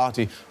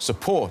cross-party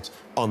support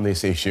on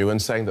this issue,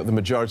 and saying that the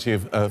majority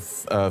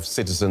of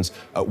citizens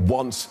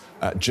want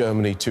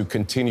Germany to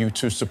continue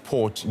to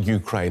support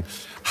Ukraine.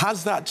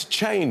 Has that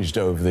changed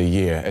over the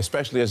year,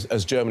 especially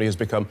as Germany has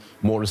become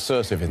more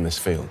assertive in this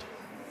field?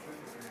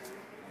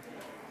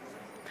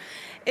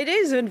 It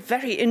is a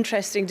very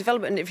interesting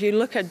development. If you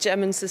look at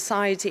German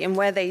society and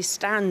where they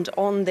stand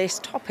on this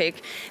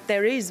topic,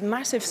 there is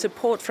massive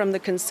support from the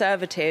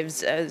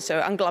Conservatives, so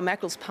Angela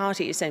Merkel's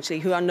party, essentially,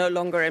 who are no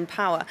longer in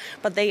power.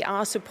 But they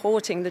are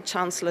supporting the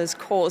Chancellor's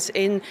course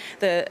in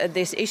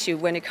this issue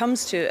when it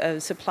comes to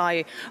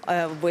supply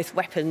with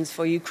weapons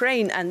for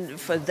Ukraine. And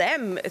for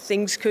them,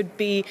 things could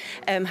be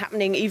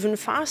happening even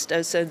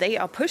faster. So they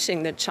are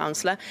pushing the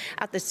Chancellor.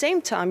 At the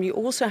same time, you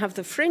also have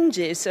the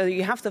fringes. So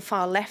you have the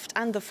far left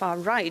and the far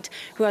right,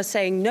 who are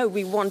saying, no,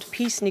 we want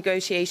peace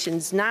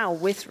negotiations now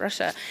with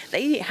Russia.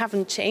 They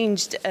haven't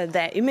changed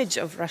their image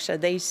of Russia.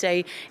 They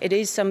say it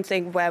is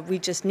something where we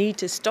just need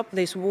to stop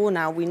this war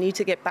now. We need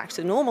to get back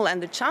to normal.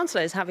 And the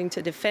Chancellor is having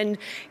to defend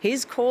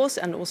his course,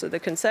 and also the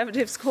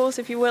Conservatives' course,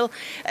 if you will,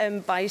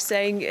 by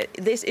saying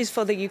this is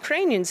for the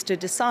Ukrainians to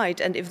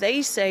decide. And if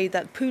they say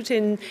that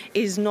Putin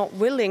is not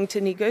willing to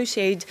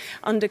negotiate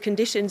under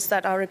conditions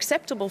that are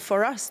acceptable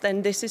for us,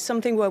 then this is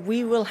something where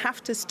we will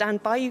have to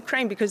stand by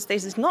Ukraine, because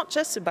this is not just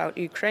just about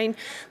Ukraine.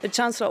 The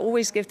Chancellor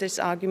always gives this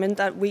argument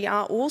that we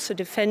are also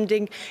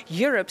defending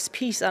Europe's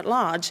peace at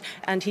large.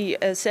 And he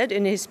said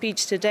in his speech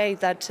today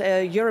that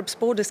Europe's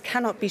borders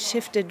cannot be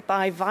shifted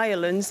by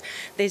violence.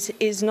 This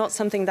is not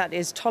something that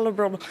is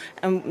tolerable.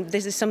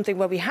 This is something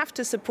where we have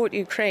to support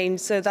Ukraine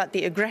so that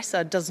the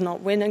aggressor does not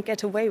win and get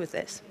away with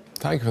this.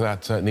 Thank you for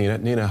that, Nina.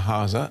 Nina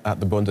Haase at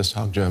the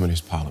Bundestag,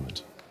 Germany's parliament.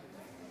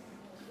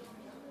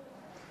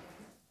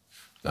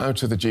 Now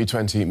to the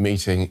G20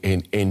 meeting in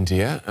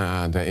India,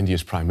 and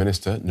India's Prime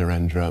Minister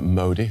Narendra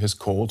Modi has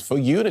called for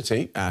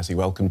unity as he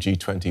welcomed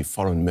G20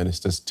 foreign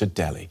ministers to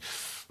Delhi.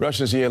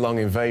 Russia's year-long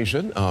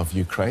invasion of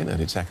Ukraine and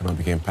its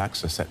economic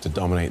impacts are set to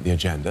dominate the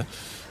agenda.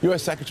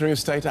 US Secretary of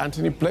State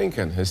Antony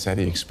Blinken has said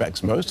he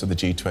expects most of the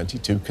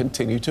G20 to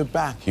continue to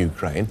back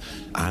Ukraine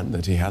and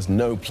that he has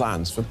no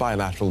plans for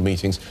bilateral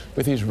meetings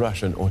with his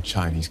Russian or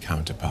Chinese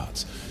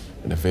counterparts.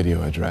 In a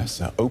video address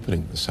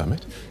opening the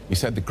summit, he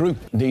said the group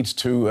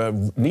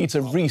needs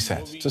a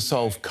reset to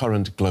solve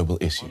current global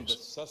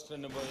issues.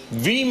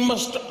 We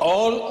must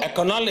all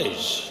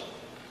acknowledge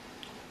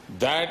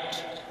that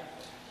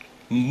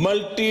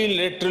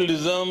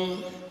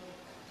multilateralism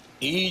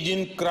is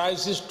in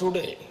crisis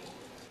today.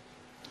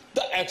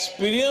 The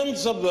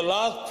experience of the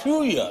last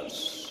few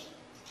years,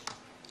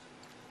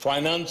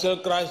 financial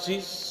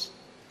crisis,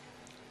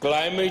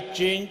 climate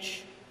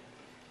change,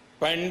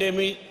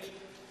 pandemic,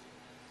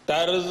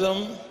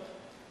 terrorism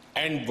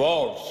and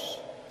wars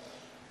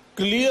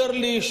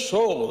clearly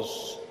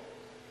shows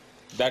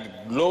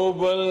that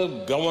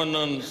global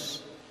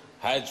governance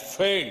has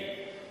failed.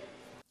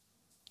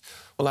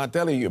 Well, our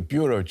Delhi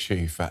Bureau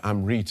Chief,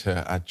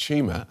 Amrita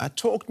Chima,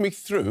 talked me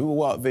through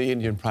what the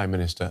Indian Prime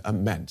Minister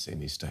meant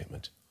in his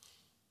statement.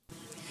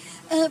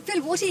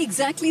 Phil, what he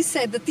exactly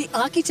said, that the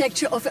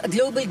architecture of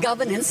global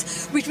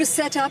governance, which was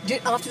set up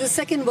after the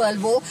Second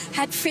World War,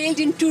 had failed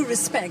in two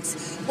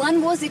respects.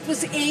 One was it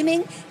was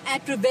aiming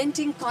at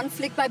preventing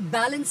conflict by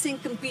balancing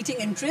competing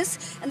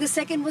interests, and the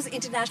second was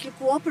international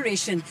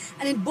cooperation.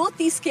 And in both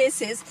these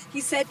cases, he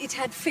said it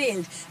had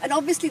failed. And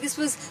obviously this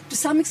was to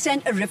some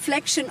extent a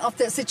reflection of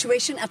the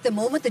situation at the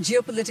moment, the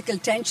geopolitical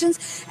tensions.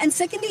 And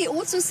secondly, he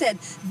also said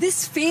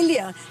this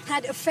failure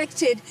had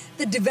affected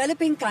the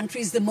developing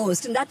countries the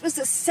most. And that was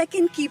the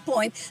second key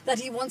point that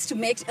he wants to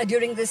make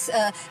during this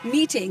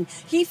meeting.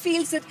 He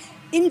feels that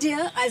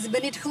India, as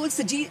when it holds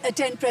the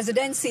G20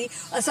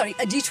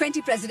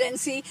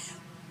 presidency,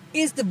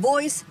 is the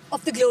voice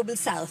of the global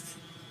south.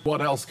 What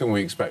else can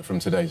we expect from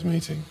today's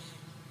meeting?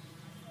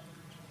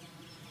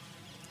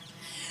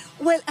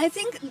 Well, I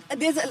think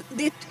they're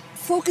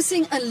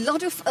focusing a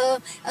lot of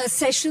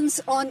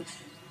sessions on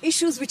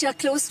issues which are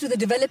close to the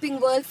developing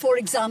world. For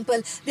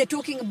example, they're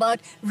talking about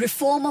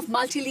reform of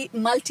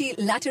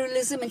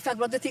multilateralism. In fact,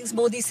 one of the things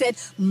Modi said,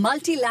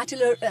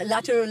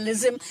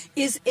 multilateralism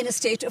is in a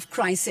state of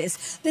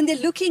crisis. Then they're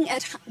looking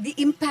at the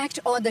impact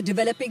on the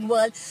developing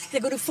world.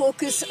 They're going to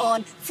focus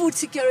on food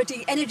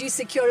security, energy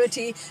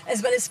security,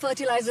 as well as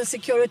fertilizer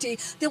security.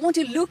 They want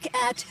to look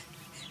at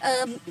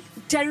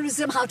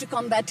terrorism, how to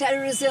combat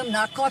terrorism,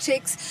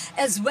 narcotics,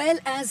 as well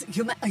as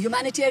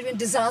humanitarian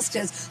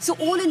disasters. So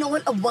all in all,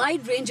 a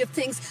wide range of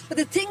things. But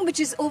the thing which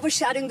is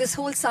overshadowing this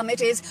whole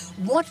summit is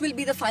what will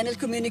be the final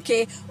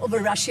communique over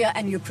Russia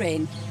and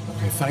Ukraine.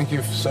 Okay, thank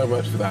you so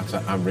much for that,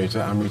 Amrita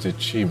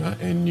Chima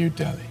in New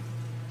Delhi.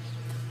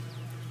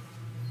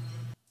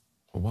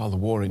 While the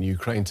war in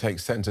Ukraine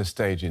takes centre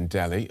stage in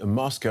Delhi,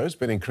 Moscow's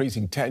been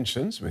increasing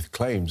tensions with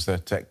claims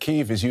that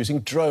Kyiv is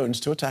using drones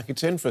to attack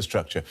its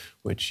infrastructure,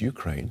 which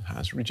Ukraine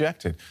has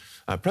rejected.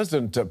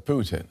 President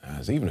Putin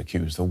has even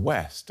accused the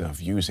West of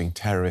using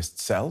terrorist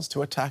cells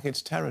to attack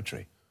its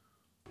territory.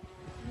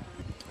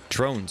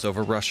 Drones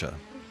over Russia.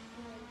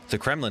 The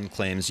Kremlin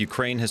claims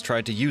Ukraine has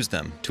tried to use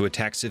them to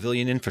attack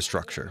civilian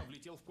infrastructure.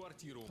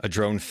 A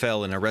drone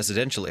fell in a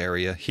residential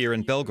area here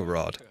in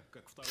Belgorod,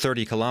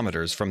 30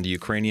 kilometers from the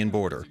Ukrainian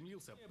border.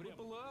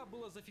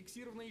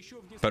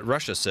 But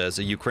Russia says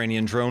a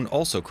Ukrainian drone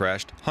also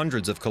crashed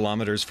hundreds of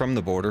kilometers from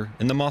the border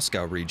in the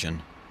Moscow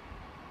region.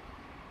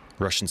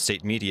 Russian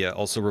state media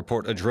also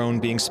report a drone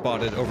being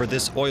spotted over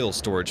this oil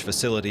storage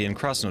facility in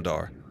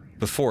Krasnodar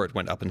before it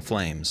went up in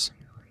flames.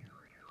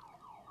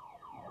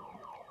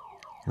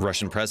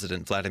 Russian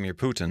President Vladimir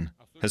Putin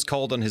has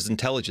called on his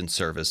intelligence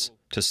service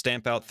to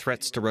stamp out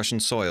threats to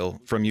Russian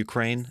soil from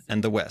Ukraine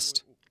and the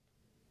West.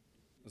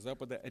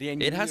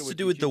 It has to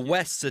do with the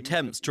West's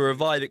attempts to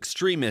revive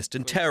extremist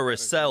and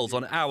terrorist cells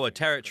on our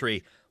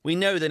territory. We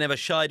know they never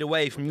shied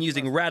away from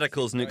using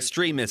radicals and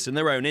extremists in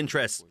their own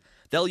interests.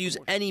 They'll use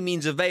any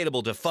means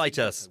available to fight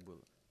us.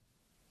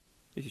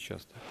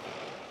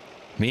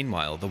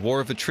 Meanwhile, the war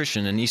of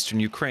attrition in eastern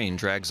Ukraine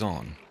drags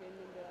on.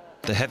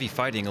 The heavy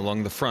fighting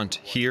along the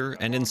front here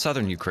and in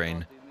southern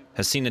Ukraine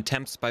has seen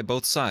attempts by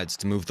both sides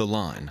to move the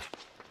line,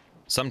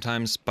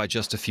 sometimes by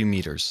just a few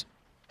meters.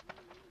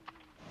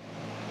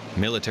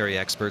 Military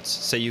experts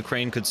say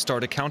Ukraine could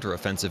start a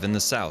counteroffensive in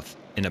the south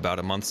in about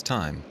a month's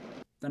time.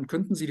 Then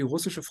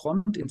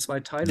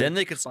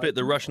they could split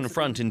the Russian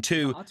front in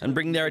two and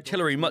bring their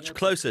artillery much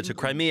closer to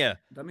Crimea.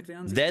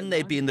 Then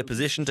they'd be in the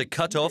position to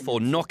cut off or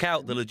knock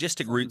out the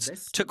logistic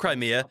routes to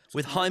Crimea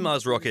with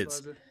HIMARS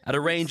rockets at a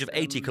range of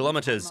 80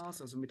 kilometers.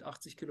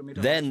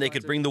 Then they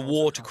could bring the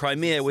war to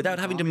Crimea without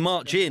having to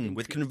march in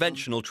with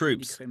conventional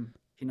troops.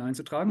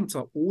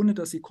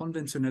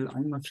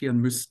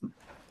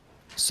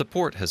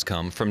 Support has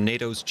come from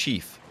NATO's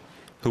chief,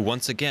 who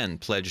once again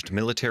pledged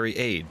military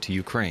aid to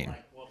Ukraine.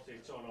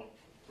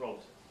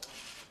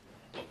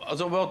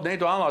 So both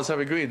NATO allies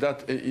have agreed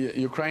that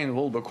Ukraine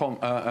will become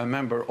a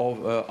member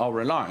of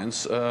our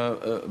alliance,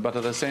 but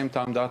at the same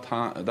time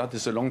that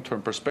is a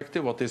long-term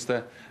perspective. What is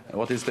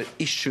the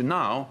issue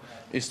now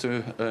is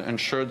to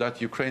ensure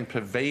that Ukraine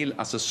prevail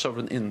as a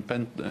sovereign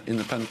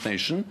independent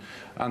nation,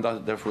 and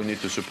that therefore we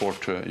need to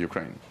support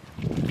Ukraine.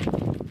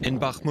 In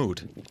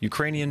Bakhmut,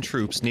 Ukrainian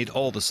troops need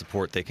all the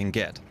support they can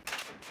get.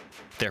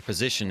 Their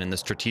position in the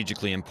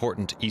strategically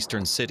important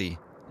eastern city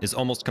is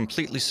almost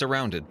completely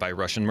surrounded by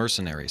Russian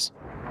mercenaries.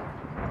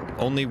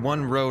 Only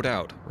one road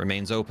out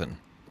remains open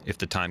if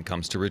the time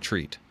comes to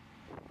retreat.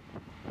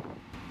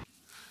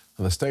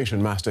 The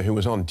station master who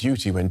was on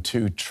duty when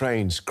two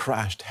trains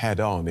crashed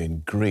head-on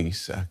in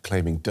Greece,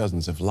 claiming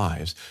dozens of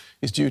lives,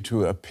 is due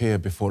to appear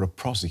before a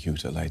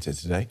prosecutor later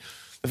today.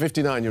 The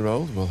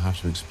 59-year-old will have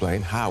to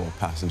explain how a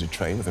passenger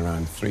train with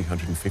around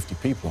 350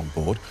 people on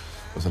board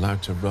was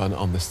allowed to run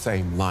on the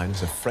same line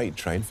as a freight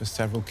train for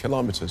several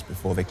kilometres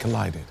before they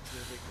collided.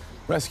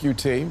 Rescue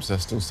teams are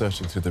still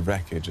searching through the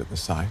wreckage at the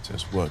site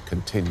as work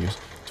continues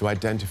to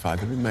identify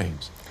the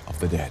remains of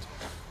the dead.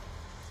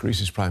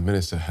 Greece's Prime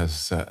Minister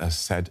has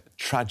said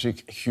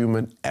tragic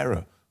human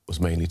error was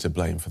mainly to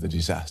blame for the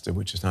disaster,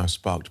 which has now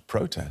sparked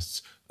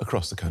protests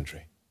across the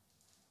country.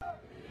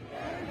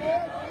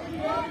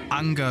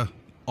 Anger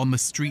on the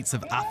streets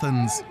of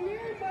Athens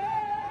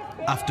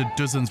after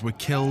dozens were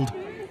killed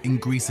in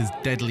Greece's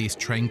deadliest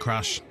train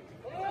crash.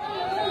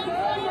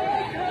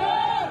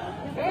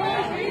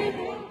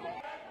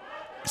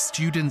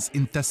 Students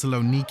in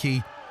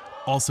Thessaloniki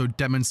also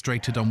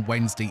demonstrated on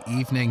Wednesday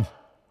evening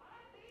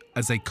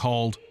as they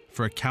called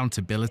for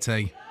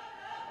accountability.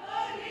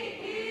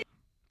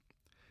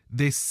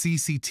 This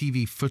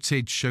CCTV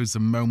footage shows a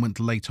moment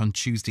late on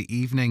Tuesday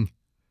evening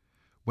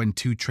when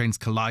two trains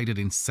collided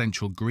in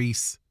central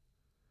Greece,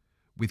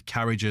 with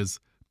carriages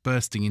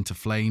bursting into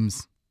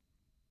flames.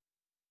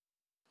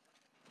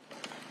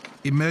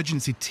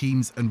 Emergency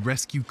teams and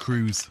rescue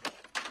crews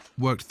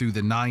worked through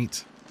the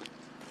night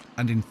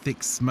and in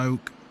thick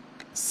smoke,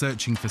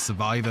 searching for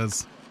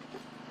survivors,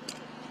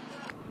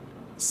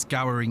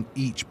 scouring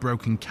each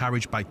broken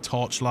carriage by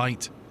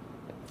torchlight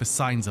for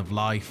signs of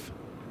life.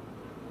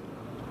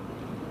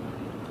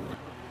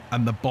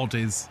 And the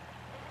bodies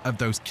of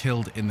those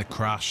killed in the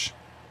crash.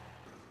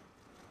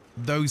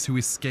 Those who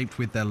escaped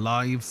with their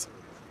lives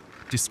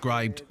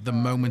described the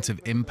moment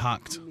of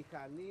impact.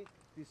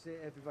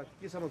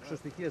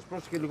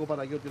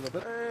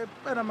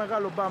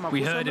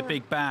 We heard a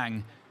big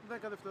bang.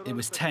 It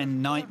was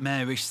 10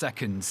 nightmarish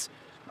seconds.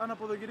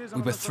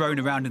 We were thrown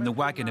around in the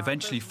wagon,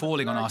 eventually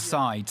falling on our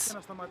sides.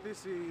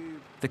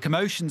 The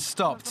commotion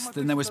stopped,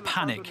 then there was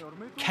panic.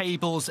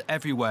 Cables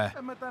everywhere.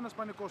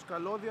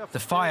 The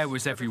fire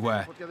was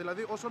everywhere.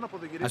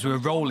 As we were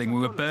rolling, we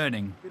were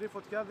burning.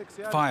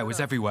 Fire was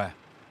everywhere.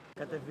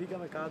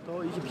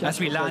 As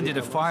we landed,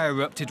 a fire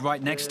erupted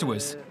right next to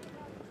us.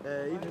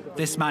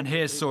 This man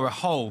here saw a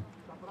hole,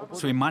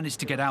 so he managed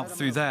to get out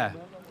through there.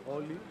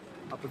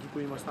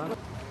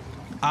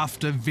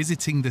 After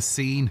visiting the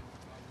scene,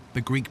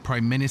 the Greek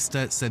Prime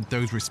Minister said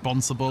those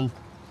responsible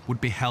would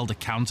be held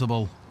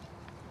accountable.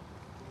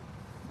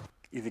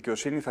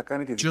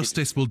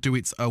 Justice will do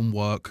its own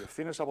work.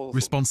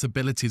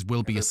 Responsibilities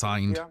will be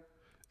assigned.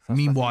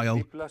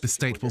 Meanwhile, the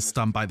state will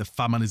stand by the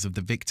families of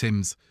the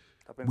victims.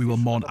 We will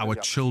mourn our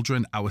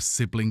children, our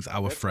siblings,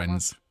 our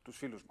friends.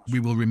 We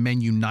will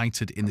remain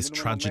united in this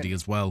tragedy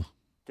as well.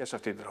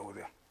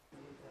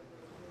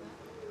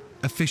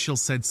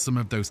 Officials said some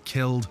of those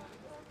killed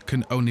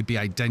can only be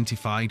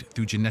identified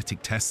through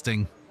genetic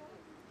testing.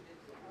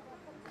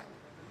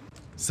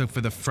 So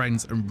for the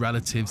friends and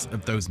relatives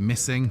of those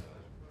missing,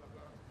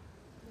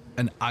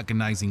 an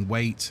agonizing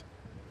wait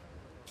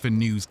for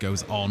news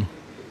goes on.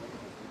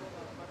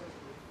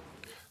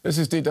 This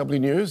is DW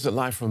News,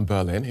 live from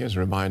Berlin. Here's a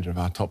reminder of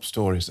our top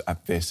stories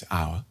at this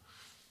hour.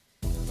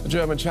 The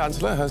German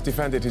Chancellor has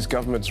defended his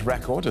government's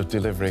record of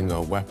delivering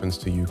weapons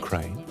to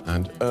Ukraine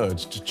and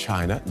urged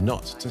China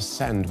not to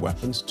send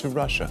weapons to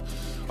Russia.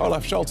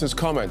 Olaf Scholz's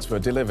comments were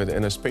delivered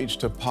in a speech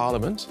to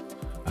Parliament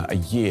a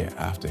year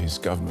after his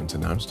government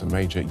announced a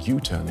major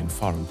U-turn in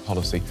foreign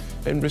policy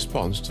in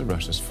response to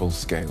Russia's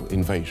full-scale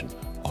invasion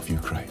of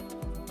Ukraine.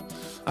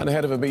 And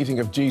ahead of a meeting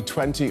of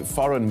G20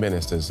 foreign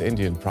ministers,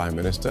 Indian Prime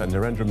Minister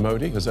Narendra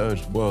Modi has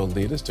urged world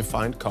leaders to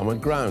find common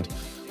ground.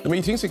 The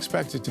meeting is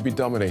expected to be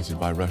dominated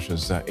by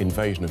Russia's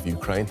invasion of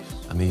Ukraine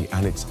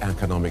and its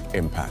economic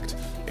impact.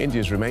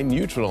 India's remained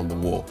neutral on the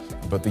war,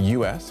 but the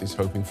US is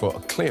hoping for a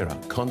clearer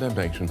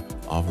condemnation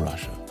of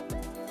Russia.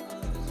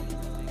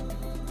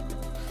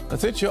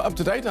 That's it. You're up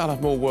to date. I'll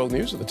have more world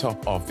news at the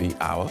top of the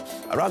hour.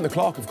 Around the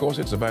clock, of course,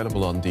 it's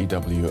available on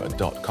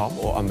dw.com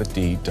or on the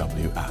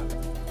DW app.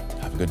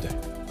 Have a good day.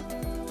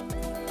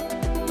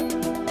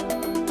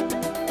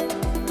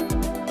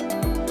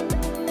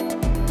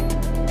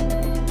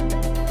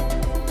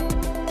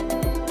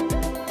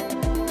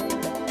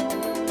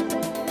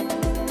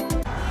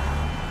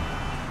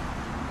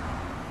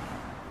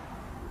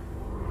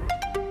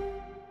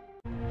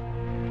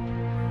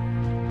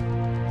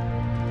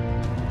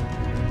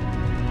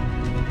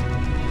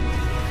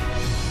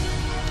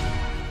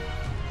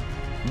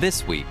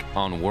 This week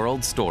on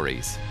World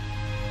Stories.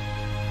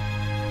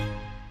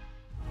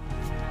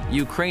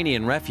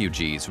 Ukrainian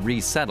refugees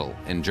resettle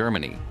in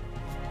Germany.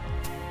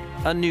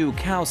 A new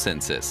cow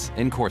census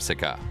in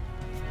Corsica.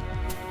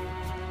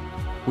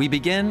 We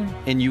begin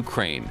in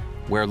Ukraine,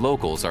 where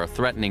locals are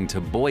threatening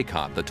to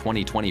boycott the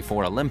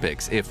 2024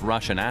 Olympics if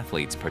Russian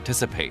athletes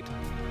participate.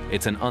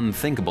 It's an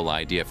unthinkable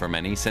idea for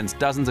many, since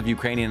dozens of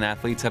Ukrainian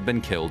athletes have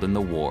been killed in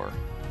the war.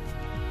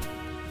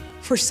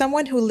 For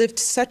someone who lived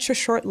such a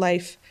short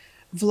life,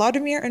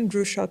 Vladimir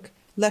Andrushuk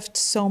left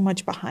so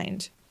much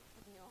behind.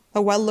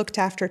 A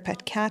well-looked-after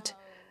pet cat,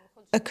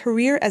 a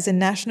career as a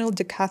national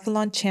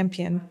decathlon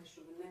champion,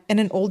 and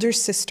an older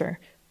sister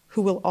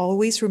who will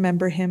always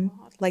remember him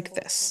like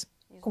this.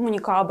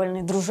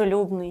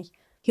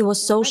 He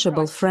was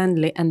sociable,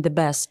 friendly, and the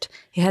best.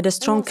 He had a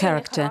strong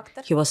character.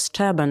 He was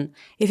stubborn.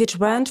 If it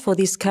weren't for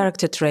these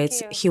character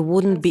traits, he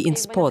wouldn't be in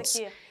sports.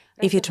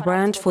 If it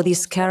weren't for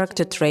these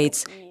character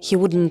traits, he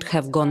wouldn't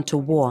have gone to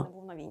war.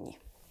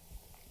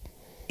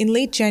 In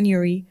late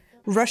January,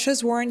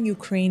 Russia's war in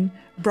Ukraine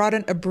brought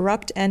an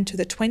abrupt end to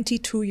the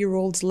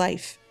 22-year-old's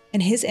life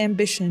and his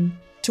ambition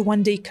to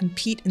one day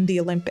compete in the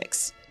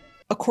Olympics.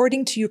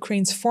 According to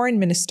Ukraine's foreign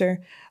minister,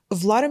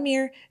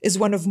 Vladimir is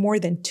one of more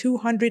than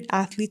 200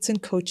 athletes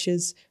and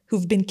coaches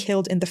who've been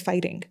killed in the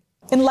fighting.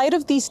 In light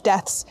of these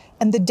deaths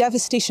and the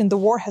devastation the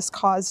war has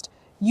caused,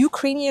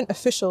 Ukrainian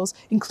officials,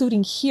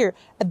 including here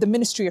at the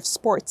Ministry of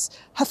Sports,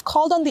 have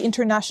called on the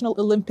International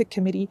Olympic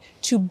Committee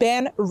to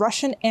ban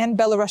Russian and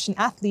Belarusian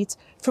athletes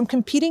from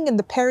competing in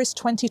the Paris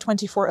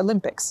 2024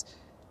 Olympics.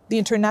 The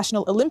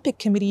International Olympic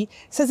Committee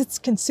says it's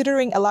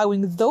considering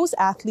allowing those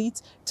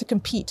athletes to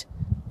compete,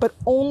 but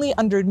only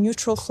under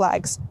neutral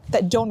flags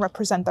that don't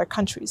represent their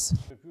countries.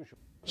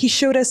 He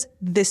showed us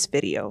this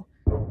video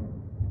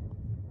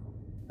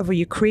of a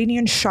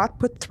Ukrainian shot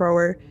put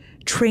thrower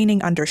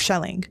training under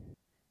shelling,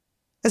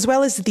 as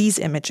well as these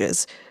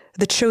images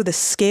that show the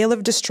scale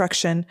of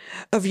destruction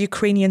of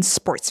Ukrainian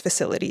sports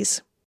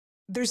facilities.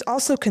 There's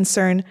also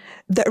concern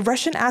that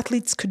Russian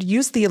athletes could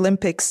use the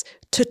Olympics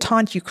to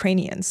taunt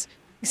Ukrainians.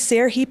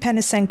 Serhiy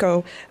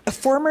Panisenko, a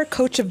former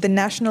coach of the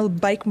national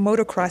bike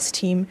motocross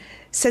team,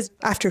 says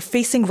after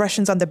facing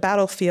Russians on the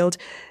battlefield,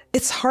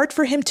 it's hard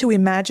for him to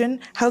imagine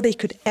how they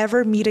could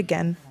ever meet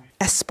again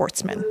as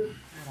sportsmen.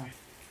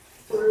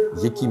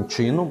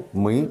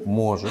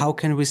 How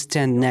can we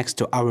stand next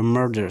to our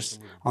murderers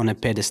on a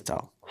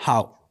pedestal?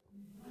 How?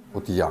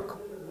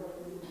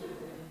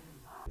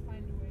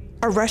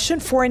 A Russian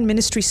Foreign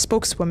Ministry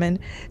spokeswoman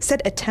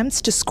said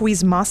attempts to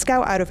squeeze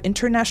Moscow out of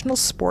international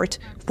sport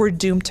were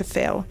doomed to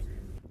fail.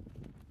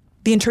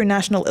 The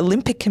International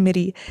Olympic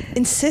Committee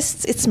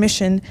insists its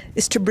mission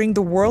is to bring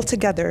the world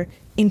together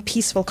in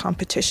peaceful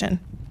competition.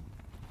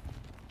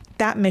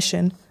 That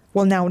mission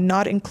will now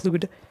not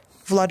include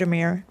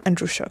Vladimir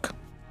Andrushuk.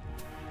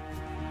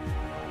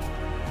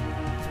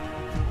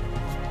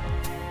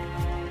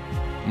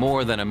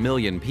 More than 1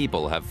 million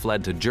people have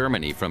fled to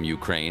Germany from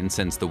Ukraine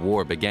since the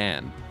war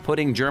began,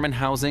 putting German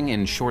housing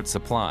in short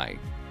supply.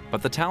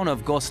 But the town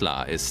of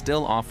Goslar is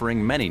still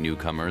offering many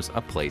newcomers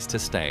a place to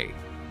stay.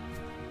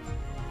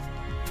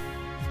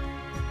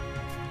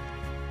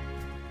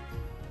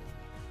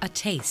 A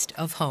taste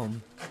of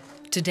home.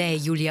 Today,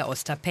 Yulia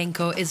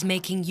Ostapenko is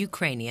making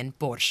Ukrainian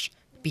borscht,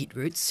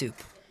 beetroot soup.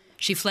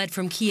 She fled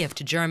from Kiev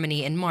to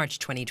Germany in March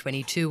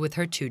 2022 with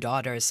her 2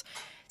 daughters.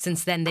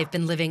 Since then, they've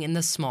been living in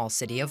the small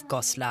city of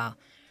Goslar.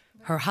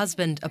 Her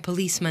husband, a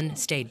policeman,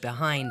 stayed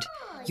behind.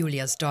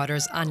 Yulia's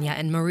daughters, Anya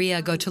and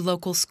Maria, go to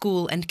local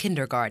school and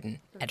kindergarten.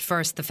 At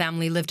first, the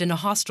family lived in a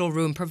hostel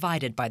room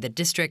provided by the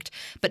district,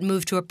 but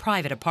moved to a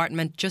private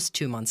apartment just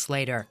 2 months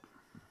later.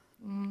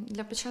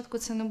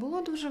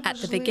 At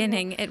the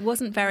beginning, it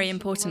wasn't very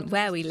important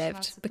where we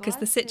lived, because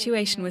the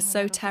situation was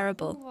so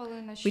terrible.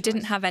 We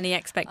didn't have any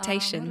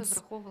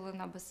expectations.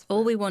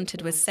 All we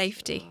wanted was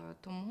safety.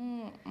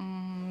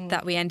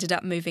 That we ended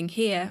up moving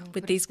here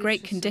with these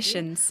great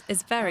conditions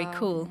is very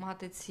cool.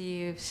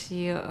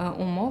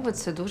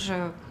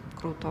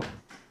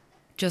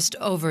 Just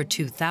over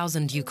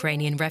 2,000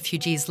 Ukrainian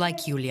refugees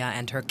like Yulia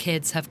and her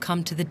kids have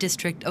come to the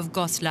district of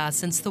Goslar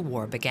since the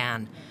war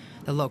began.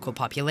 The local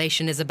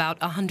population is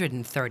about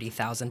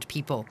 130,000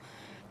 people.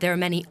 There are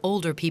many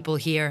older people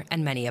here,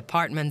 and many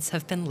apartments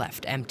have been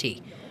left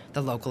empty.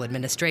 The local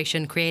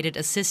administration created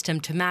a system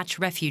to match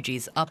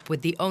refugees up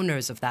with the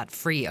owners of that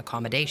free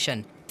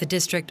accommodation. The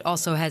district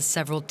also has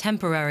several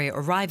temporary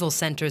arrival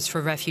centers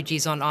for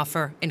refugees on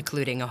offer,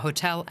 including a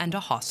hotel and a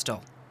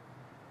hostel.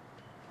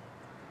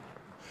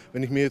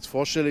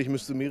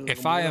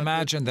 If I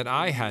imagine that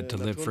I had to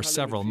live for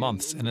several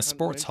months in a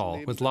sports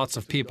hall with lots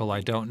of people I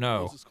don't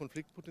know,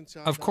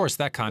 of course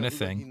that kind of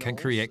thing can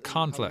create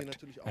conflict.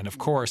 And of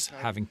course,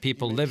 having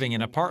people living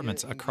in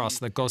apartments across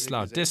the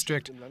Goslar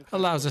district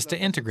allows us to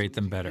integrate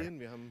them better.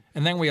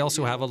 And then we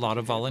also have a lot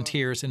of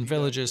volunteers in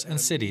villages and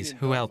cities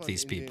who help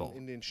these people.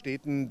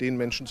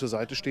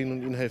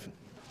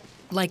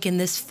 Like in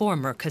this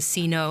former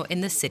casino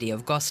in the city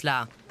of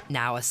Goslar,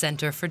 now a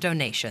center for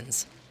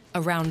donations.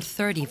 Around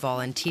 30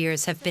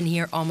 volunteers have been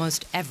here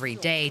almost every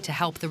day to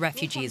help the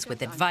refugees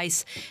with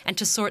advice and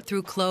to sort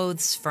through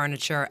clothes,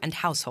 furniture, and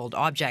household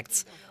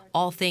objects,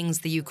 all things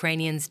the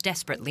Ukrainians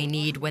desperately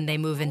need when they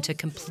move into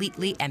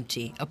completely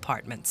empty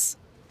apartments.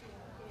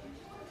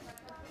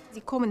 They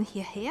come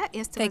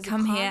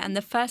here and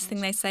the first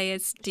thing they say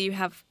is, do you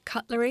have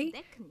cutlery,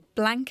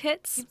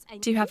 blankets,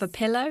 do you have a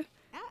pillow?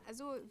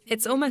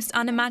 It's almost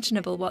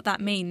unimaginable what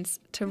that means,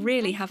 to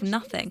really have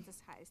nothing.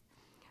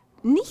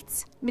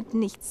 The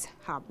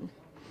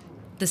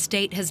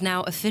state has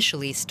now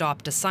officially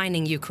stopped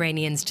assigning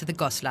Ukrainians to the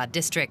Goslar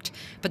district,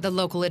 but the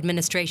local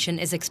administration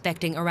is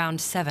expecting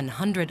around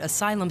 700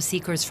 asylum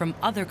seekers from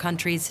other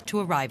countries to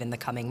arrive in the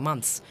coming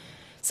months.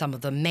 Some of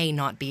them may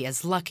not be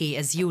as lucky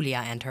as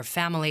Yulia and her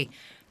family.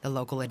 The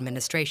local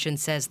administration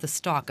says the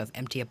stock of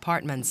empty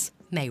apartments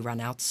may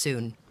run out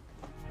soon.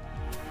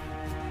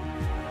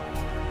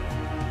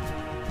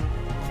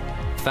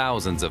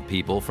 Thousands of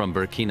people from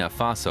Burkina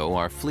Faso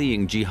are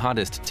fleeing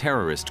jihadist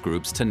terrorist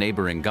groups to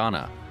neighboring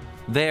Ghana.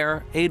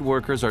 There, aid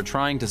workers are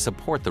trying to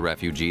support the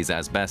refugees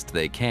as best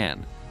they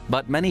can,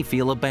 but many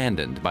feel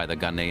abandoned by the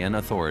Ghanaian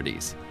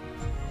authorities.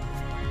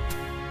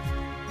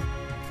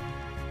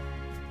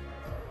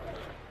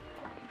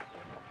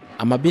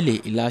 Amabile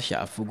Elisha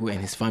Afugu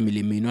and his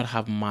family may not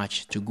have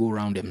much to go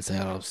around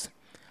themselves,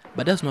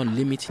 but that's not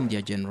limiting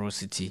their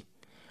generosity.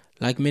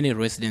 Like many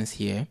residents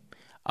here,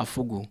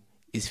 Afugu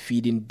is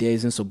feeding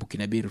dozens of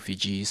Burkinabe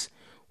refugees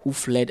who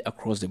fled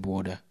across the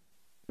border.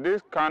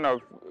 This kind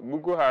of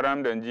Boko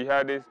Haram and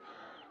jihadists,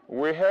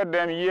 we heard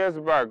them years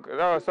back.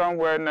 That was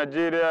somewhere in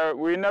Nigeria.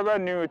 We never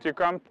knew it would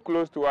come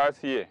close to us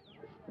here,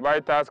 but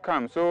it has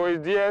come. So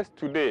it's theirs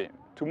today.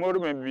 Tomorrow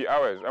may be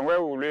ours. And where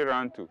will we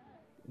run to?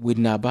 With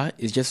Naba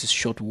is just a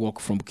short walk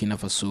from Burkina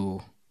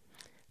Faso.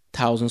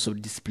 Thousands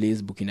of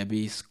displaced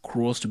Burkinabes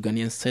crossed to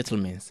Ghanaian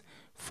settlements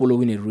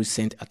following a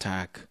recent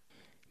attack.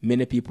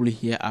 Many people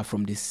here are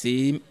from the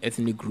same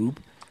ethnic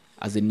group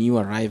as the new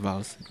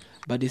arrivals,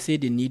 but they say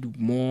they need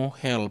more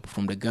help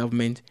from the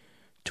government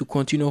to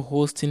continue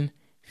hosting,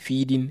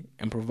 feeding,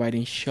 and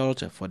providing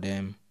shelter for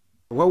them.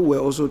 What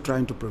we're also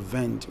trying to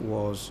prevent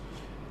was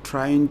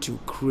trying to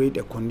create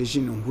a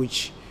condition in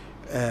which,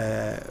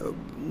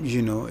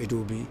 it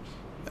will be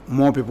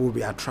more people will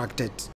be attracted